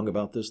be wrong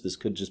about this. This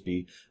could just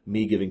be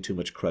me giving too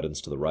much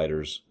credence to the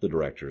writers, the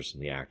directors,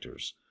 and the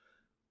actors.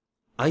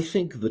 I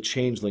think the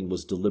Changeling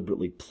was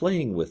deliberately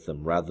playing with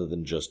them rather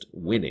than just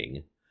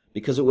winning,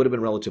 because it would have been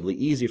relatively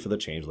easy for the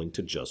Changeling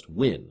to just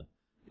win.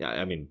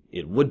 I mean,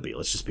 it would be.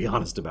 Let's just be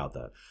honest about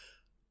that.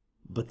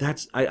 But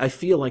I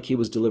feel like he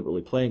was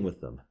deliberately playing with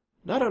them.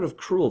 Not out of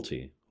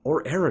cruelty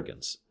or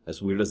arrogance,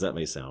 as weird as that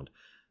may sound,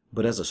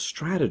 but as a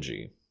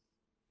strategy.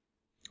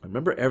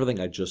 Remember everything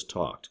I just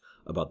talked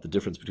about the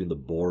difference between the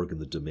Borg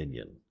and the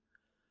Dominion.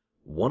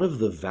 One of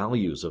the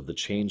values of the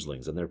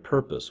Changelings and their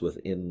purpose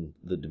within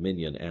the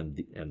Dominion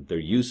and their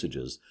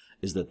usages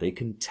is that they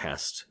can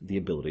test the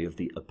ability of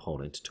the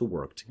opponent to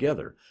work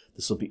together.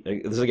 This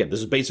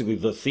is basically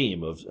the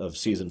theme of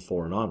Season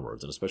 4 and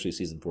onwards, and especially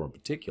Season 4 in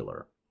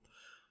particular.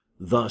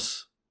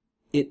 Thus,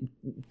 it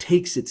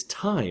takes its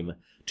time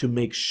to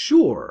make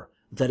sure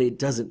that it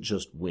doesn't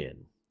just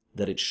win,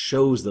 that it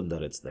shows them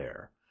that it's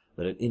there,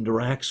 that it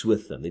interacts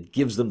with them, it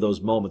gives them those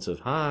moments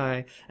of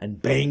hi,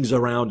 and bangs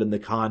around in the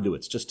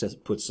conduits just to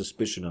put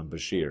suspicion on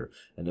Bashir,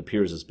 and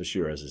appears as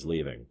Bashir as he's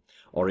leaving.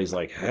 Or he's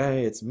like,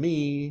 hey, it's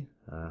me,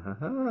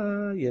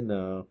 And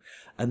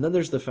then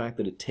there's the fact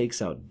that it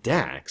takes out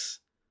Dax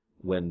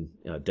when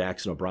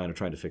Dax and O'Brien are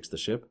trying to fix the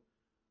ship,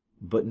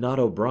 but not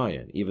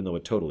O'Brien, even though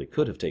it totally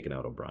could have taken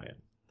out O'Brien.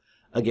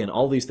 Again,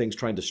 all these things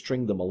trying to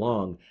string them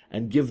along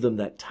and give them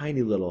that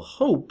tiny little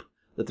hope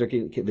that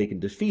they can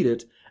defeat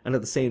it, and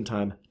at the same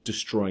time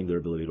destroying their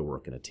ability to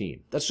work in a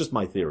team. That's just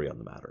my theory on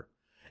the matter.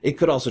 It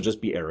could also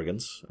just be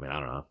arrogance. I mean, I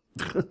don't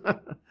know.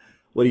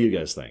 What do you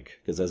guys think?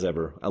 Because as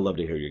ever, I love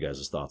to hear your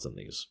guys' thoughts on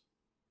these.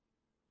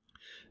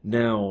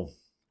 Now,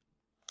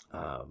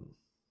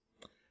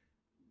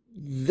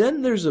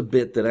 Then there's a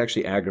bit that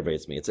actually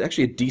aggravates me. It's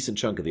actually a decent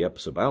chunk of the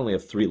episode, but I only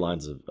have 3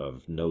 lines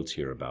of notes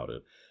here about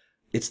it.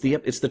 It's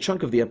the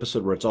chunk of the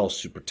episode where it's all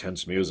super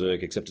tense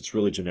music, except it's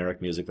really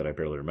generic music that I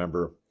barely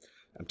remember.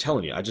 I'm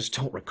telling you, I just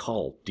don't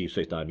recall Deep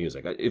Space Nine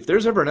music. If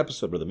there's ever an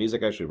episode where the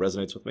music actually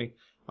resonates with me,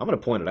 I'm going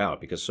to point it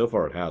out, because so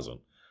far it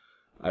hasn't.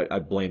 I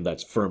blame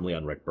that firmly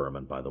on Rick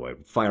Berman, by the way.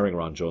 Firing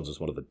Ron Jones is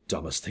one of the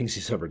dumbest things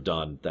he's ever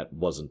done that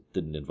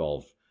didn't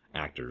involve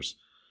actors.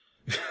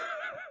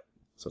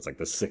 So it's like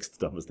the 6th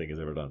dumbest thing he's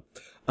ever done.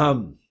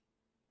 But,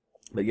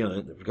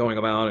 they're going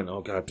about, and,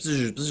 oh, God,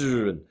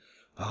 and,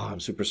 oh, I'm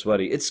super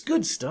sweaty. It's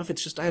good stuff.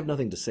 It's just I have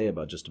nothing to say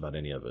about just about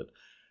any of it,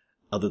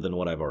 other than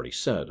what I've already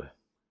said.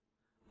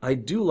 I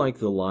do like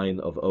the line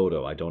of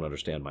Odo, I don't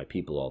understand my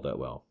people all that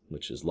well,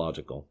 which is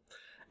logical.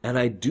 And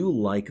I do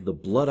like the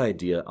blood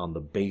idea on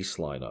the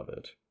baseline of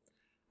it.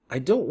 I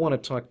don't want to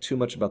talk too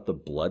much about the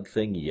blood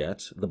thing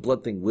yet. The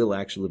blood thing will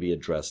actually be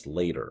addressed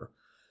later.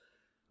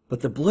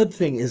 But the blood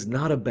thing is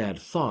not a bad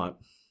thought.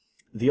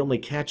 The only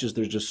catch is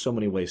there's just so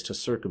many ways to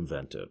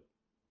circumvent it.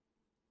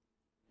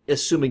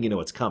 Assuming you know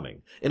it's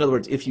coming. In other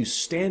words, if you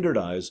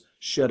standardize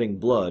shedding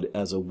blood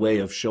as a way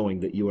of showing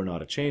that you are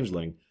not a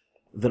changeling,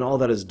 then all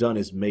that is done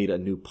is made a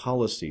new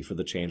policy for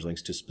the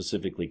changelings to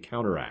specifically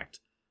counteract,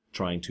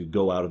 trying to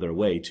go out of their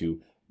way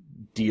to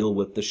deal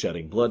with the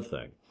shedding blood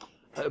thing.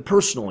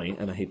 Personally,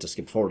 and I hate to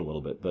skip forward a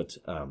little bit, but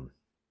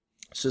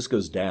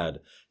Sisko's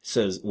dad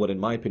says what, in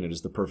my opinion,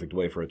 is the perfect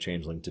way for a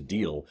changeling to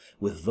deal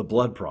with the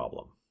blood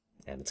problem.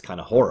 And it's kind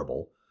of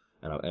horrible.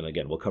 And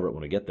again, we'll cover it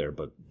when we get there,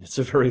 but it's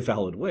a very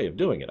valid way of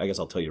doing it. I guess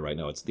I'll tell you right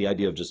now. It's the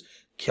idea of just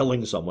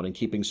killing someone and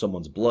keeping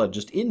someone's blood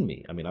just in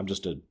me. I mean, I'm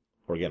just an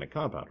organic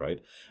compound, right?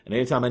 And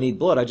anytime I need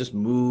blood, I just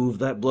move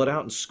that blood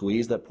out and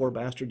squeeze that poor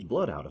bastard's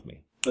blood out of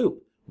me. Boop.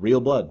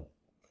 Real blood.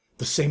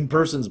 The same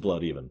person's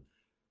blood, even.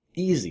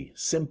 Easy.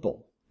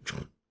 Simple.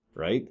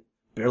 Right?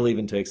 Barely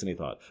even takes any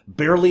thought.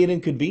 Barely an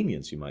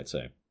inconvenience, you might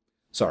say.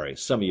 Sorry,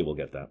 some of you will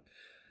get that.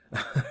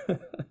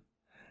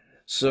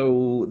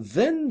 So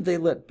then they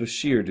let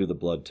Bashir do the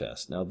blood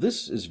test. Now,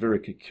 this is very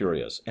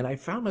curious, and I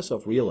found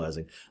myself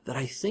realizing that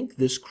I think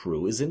this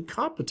crew is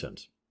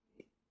incompetent.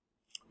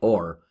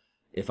 Or,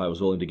 if I was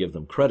willing to give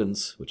them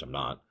credence, which I'm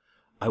not,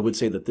 I would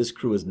say that this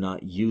crew is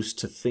not used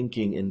to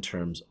thinking in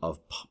terms of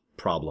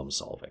problem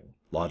solving,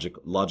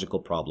 logical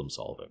problem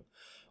solving.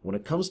 When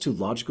it comes to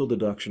logical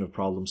deduction of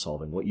problem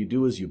solving, what you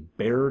do is you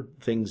bear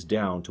things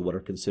down to what are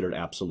considered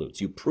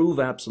absolutes. You prove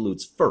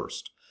absolutes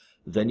first,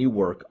 then you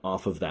work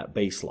off of that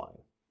baseline.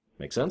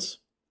 Make sense?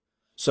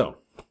 So,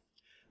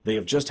 they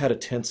have just had a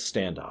tense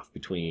standoff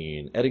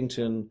between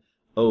Eddington,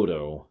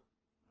 Odo,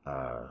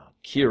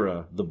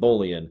 Kira, the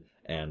Bolian,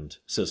 and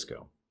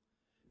Sisko.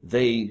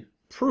 They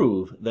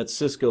prove that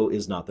Sisko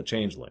is not the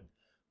changeling.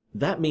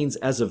 That means,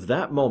 as of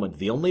that moment,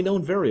 the only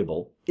known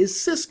variable is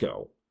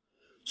Sisko.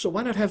 So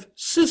why not have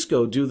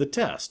Sisko do the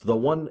test? The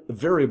one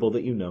variable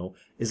that you know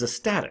is a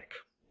static,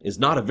 is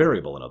not a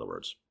variable, in other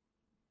words.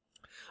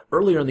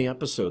 Earlier in the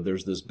episode,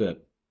 there's this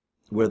bit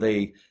where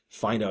they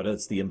find out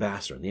it's the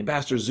ambassador, and the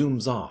ambassador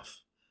zooms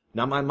off.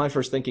 Now, my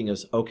first thinking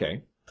is,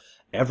 okay,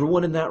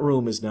 everyone in that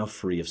room is now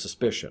free of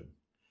suspicion.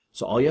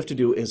 So all you have to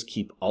do is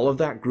keep all of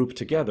that group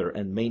together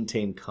and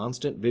maintain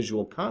constant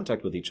visual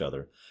contact with each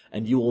other,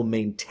 and you will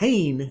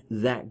maintain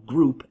that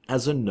group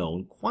as a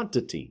known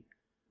quantity.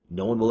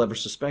 No one will ever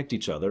suspect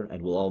each other,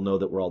 and we'll all know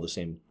that we're all the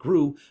same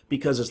crew,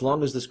 because as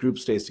long as this group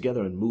stays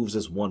together and moves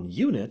as one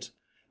unit,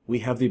 we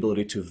have the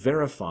ability to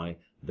verify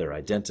their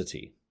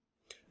identity.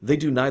 They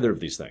do neither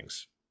of these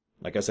things.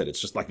 Like I said, it's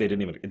just like it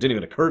didn't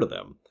even occur to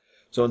them.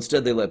 So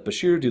instead they let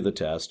Bashir do the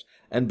test,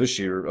 and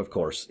Bashir, of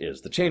course, is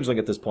the changeling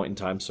at this point in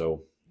time,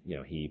 so,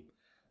 he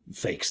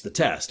fakes the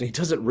test. And he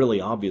does it really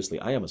obviously.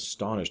 I am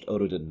astonished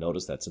Odo didn't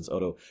notice that, since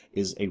Odo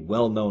is a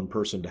well-known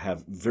person to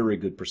have very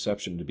good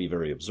perception, to be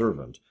very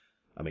observant.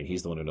 I mean,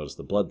 he's the one who noticed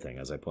the blood thing,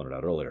 as I pointed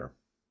out earlier.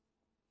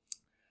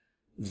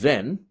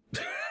 Then,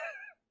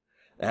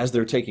 as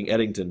they're taking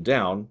Eddington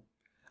down,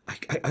 I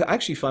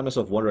actually find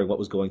myself wondering what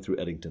was going through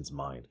Eddington's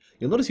mind.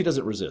 You'll notice he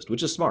doesn't resist,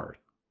 which is smart.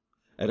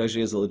 It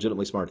actually is a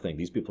legitimately smart thing.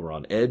 These people are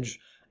on edge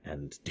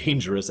and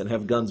dangerous and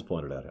have guns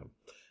pointed at him.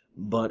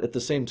 But at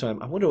the same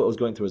time, I wonder what was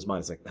going through his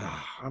mind. It's like,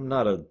 I'm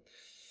not an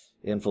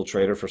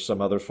infiltrator for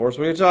some other force.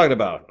 What are you talking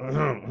about?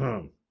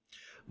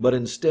 But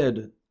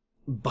instead,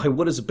 by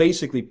what is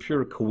basically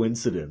pure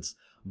coincidence,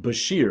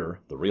 Bashir,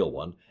 the real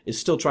one, is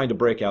still trying to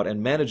break out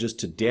and manages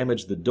to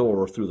damage the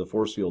door through the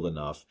force field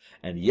enough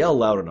and yell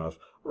loud enough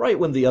right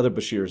when the other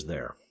Bashir's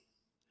there.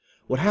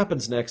 What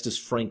happens next is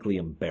frankly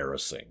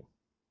embarrassing.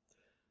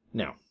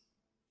 Now,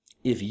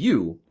 if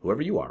you,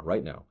 whoever you are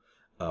right now,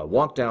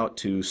 walked out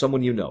to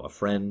someone you know, a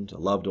friend, a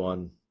loved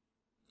one,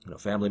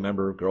 family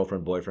member,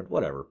 girlfriend, boyfriend,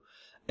 whatever,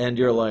 and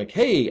you're like,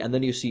 hey, and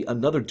then you see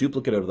another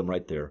duplicate of them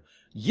right there,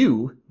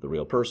 you, the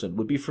real person,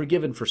 would be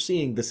forgiven for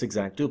seeing this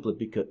exact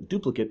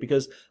duplicate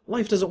because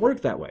life doesn't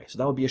work that way. So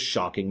that would be a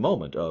shocking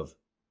moment of,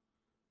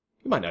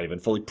 you might not even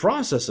fully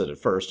process it at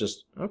first,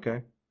 just,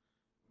 okay,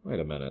 wait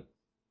a minute.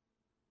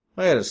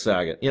 Wait a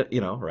second,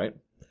 right?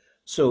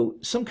 So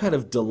some kind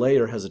of delay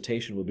or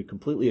hesitation would be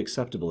completely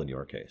acceptable in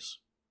your case.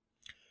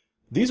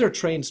 These are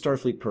trained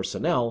Starfleet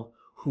personnel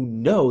who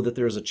know that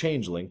there is a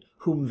changeling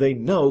whom they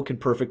know can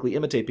perfectly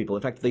imitate people.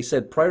 In fact, they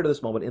said prior to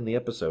this moment in the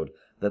episode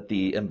that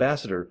the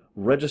ambassador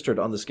registered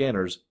on the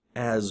scanners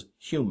as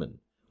human,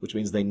 which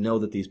means they know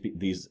that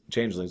these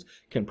changelings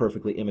can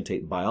perfectly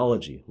imitate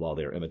biology while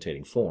they're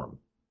imitating form.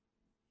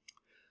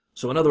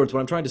 So in other words, what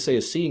I'm trying to say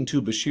is seeing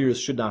two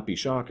Bashirs should not be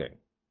shocking.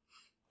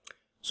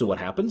 So what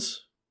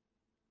happens?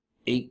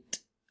 8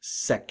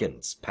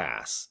 seconds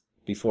pass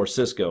before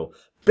Sisko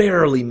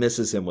barely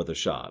misses him with a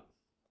shot.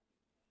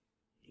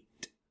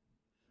 8.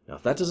 Now,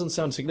 if that doesn't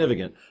sound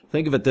significant,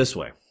 think of it this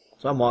way.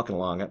 So I'm walking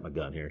along, I got my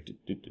gun here.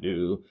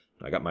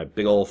 I got my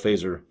big old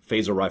phaser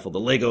rifle, the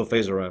Lego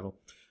phaser rifle.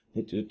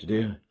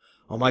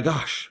 Oh my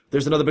gosh,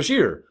 there's another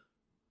Bashir.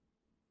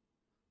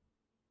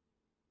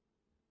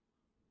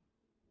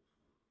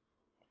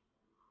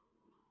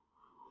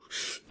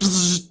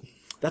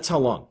 That's how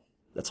long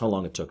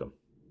it took him.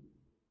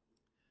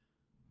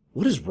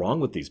 What is wrong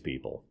with these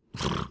people?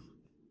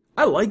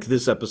 I like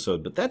this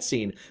episode, but that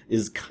scene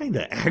is kind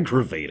of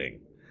aggravating.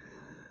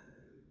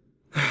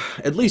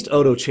 At least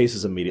Odo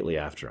chases immediately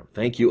after him.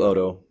 Thank you,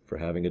 Odo, for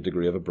having a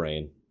degree of a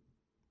brain.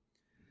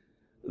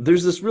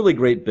 There's this really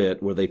great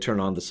bit where they turn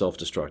on the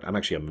self-destruct. I'm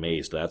actually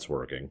amazed that's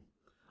working.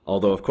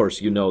 Although, of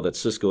course, you know that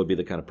Sisko would be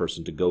the kind of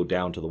person to go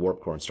down to the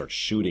warp core and start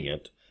shooting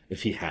it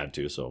if he had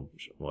to, so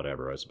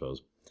whatever, I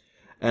suppose.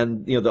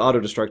 And, the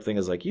auto-destruct thing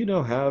is like,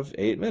 have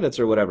 8 minutes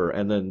or whatever.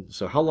 And then,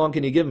 so how long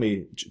can you give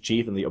me,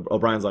 Chief? And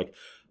O'Brien's like,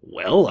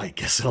 well, I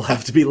guess it'll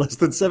have to be less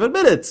than 7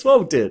 minutes,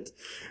 won't it?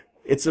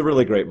 It's a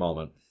really great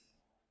moment.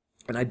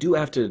 And I do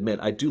have to admit,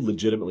 I do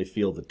legitimately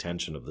feel the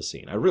tension of the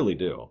scene. I really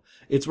do.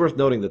 It's worth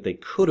noting that they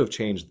could have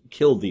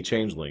killed the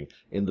changeling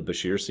in the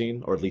Bashir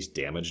scene, or at least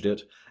damaged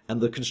it, and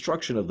the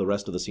construction of the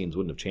rest of the scenes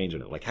wouldn't have changed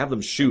in it. Like, have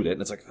them shoot it,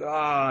 and it's like,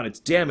 and it's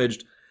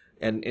damaged,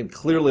 and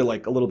clearly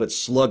like a little bit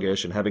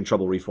sluggish and having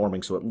trouble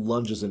reforming, so it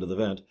lunges into the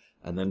vent,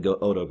 and then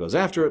Odo goes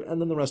after it,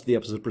 and then the rest of the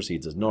episode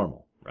proceeds as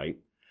normal, right?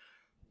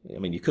 I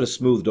mean, you could have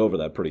smoothed over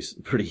that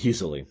pretty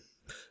easily.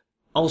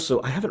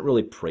 Also, I haven't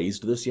really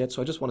praised this yet,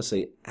 so I just want to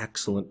say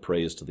excellent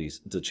praise to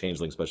the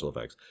changeling special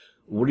effects.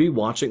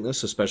 Rewatching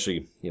this,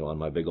 especially, on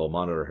my big old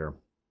monitor here,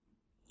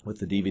 with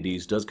the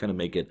DVDs, does kind of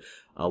make it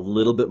a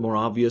little bit more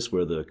obvious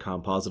where the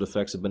composite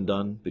effects have been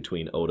done,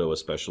 between Odo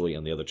especially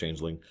and the other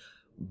changeling.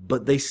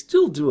 But they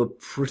still do a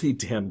pretty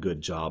damn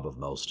good job of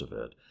most of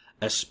it.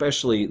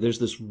 Especially, there's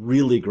this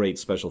really great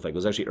special effect. It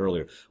was actually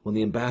earlier, when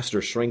the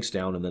ambassador shrinks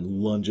down and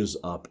then lunges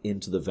up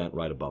into the vent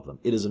right above them.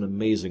 It is an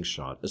amazing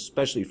shot,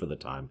 especially for the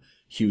time.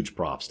 Huge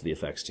props to the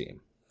effects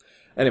team.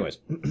 Anyways,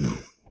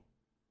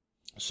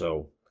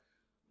 so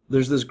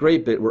there's this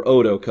great bit where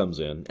Odo comes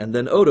in, and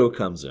then Odo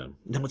comes in.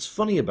 Now, what's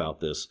funny about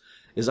this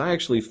is I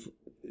actually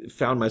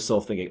found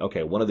myself thinking,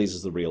 okay, one of these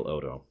is the real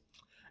Odo.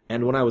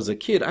 And when I was a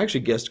kid, I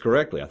actually guessed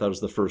correctly. I thought it was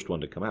the first one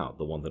to come out,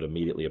 the one that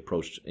immediately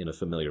approached in a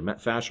familiar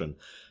fashion,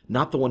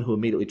 not the one who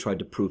immediately tried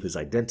to prove his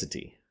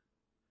identity.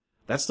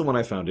 That's the one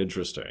I found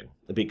interesting,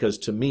 because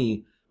to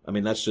me, I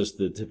mean, that's just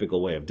the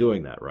typical way of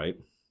doing that, right?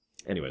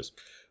 Anyways,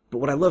 but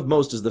what I love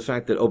most is the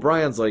fact that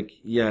O'Brien's like,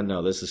 yeah,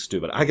 no, this is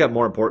stupid. I got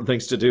more important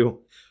things to do.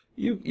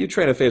 You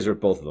train a phaser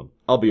at both of them.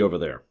 I'll be over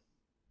there.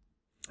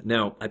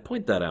 Now, I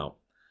point that out.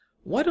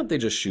 Why don't they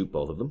just shoot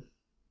both of them?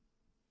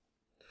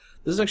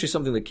 This is actually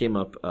something that came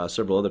up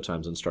several other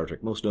times in Star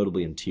Trek, most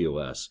notably in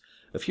TOS.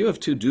 If you have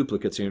 2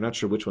 duplicates and you're not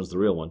sure which one's the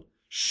real one,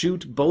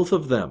 shoot both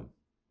of them.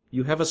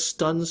 You have a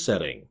stun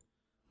setting.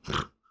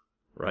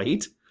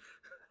 Right?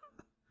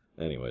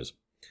 Anyways.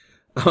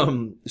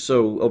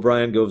 So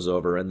O'Brien goes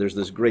over, and there's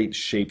this great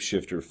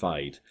shapeshifter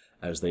fight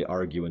as they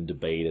argue and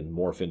debate and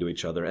morph into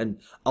each other, and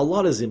a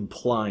lot is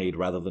implied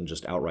rather than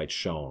just outright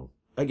shown.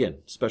 Again,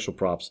 special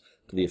props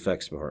to the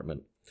effects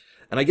department.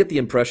 And I get the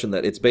impression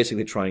that it's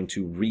basically trying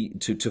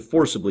to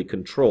forcibly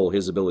control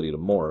his ability to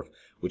morph,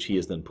 which he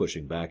is then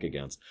pushing back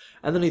against.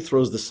 And then he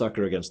throws the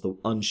sucker against the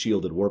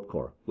unshielded warp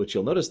core, which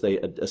you'll notice they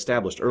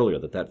established earlier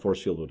that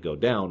force field would go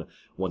down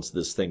once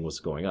this thing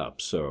was going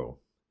up. So,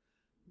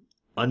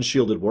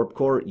 unshielded warp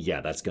core,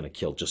 yeah, that's going to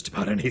kill just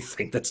about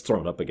anything that's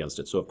thrown up against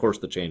it. So, of course,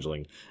 the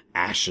changeling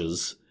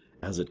ashes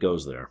as it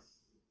goes there.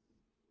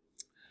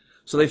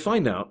 So they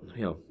find out,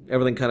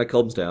 everything kind of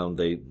calms down.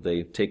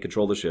 They take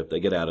control of the ship. They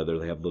get out of there.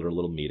 They have their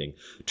little meeting.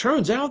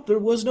 Turns out there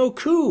was no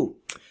coup.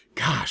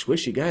 Gosh,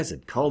 wish you guys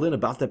had called in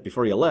about that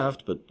before you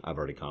left, but I've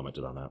already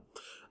commented on that.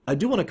 I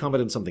do want to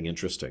comment on something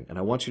interesting, and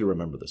I want you to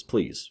remember this,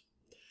 please.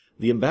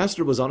 The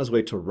ambassador was on his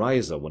way to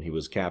Ryza when he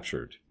was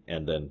captured,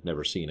 and then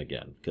never seen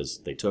again, because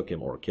they took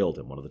him or killed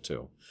him, one of the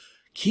two.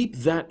 Keep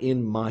that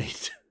in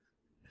mind.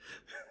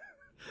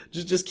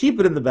 just keep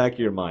it in the back of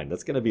your mind.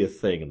 That's going to be a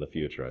thing in the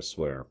future, I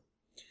swear.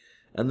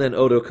 And then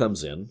Odo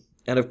comes in,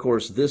 and of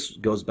course this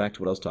goes back to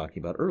what I was talking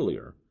about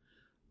earlier.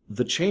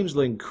 The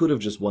changeling could have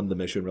just won the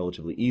mission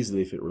relatively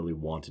easily if it really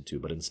wanted to,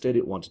 but instead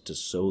it wanted to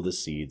sow the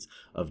seeds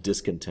of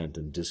discontent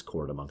and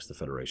discord amongst the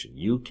Federation.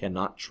 You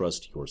cannot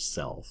trust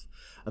yourself.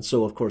 And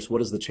so, of course,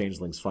 what is the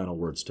changeling's final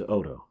words to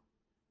Odo?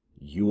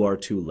 You are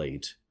too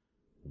late.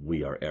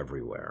 We are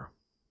everywhere.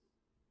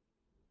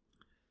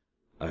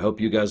 I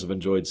hope you guys have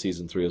enjoyed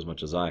Season 3 as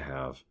much as I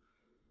have.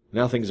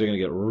 Now things are going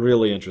to get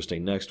really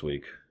interesting next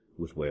week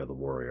with Way of the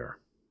Warrior.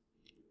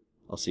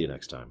 I'll see you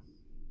next time.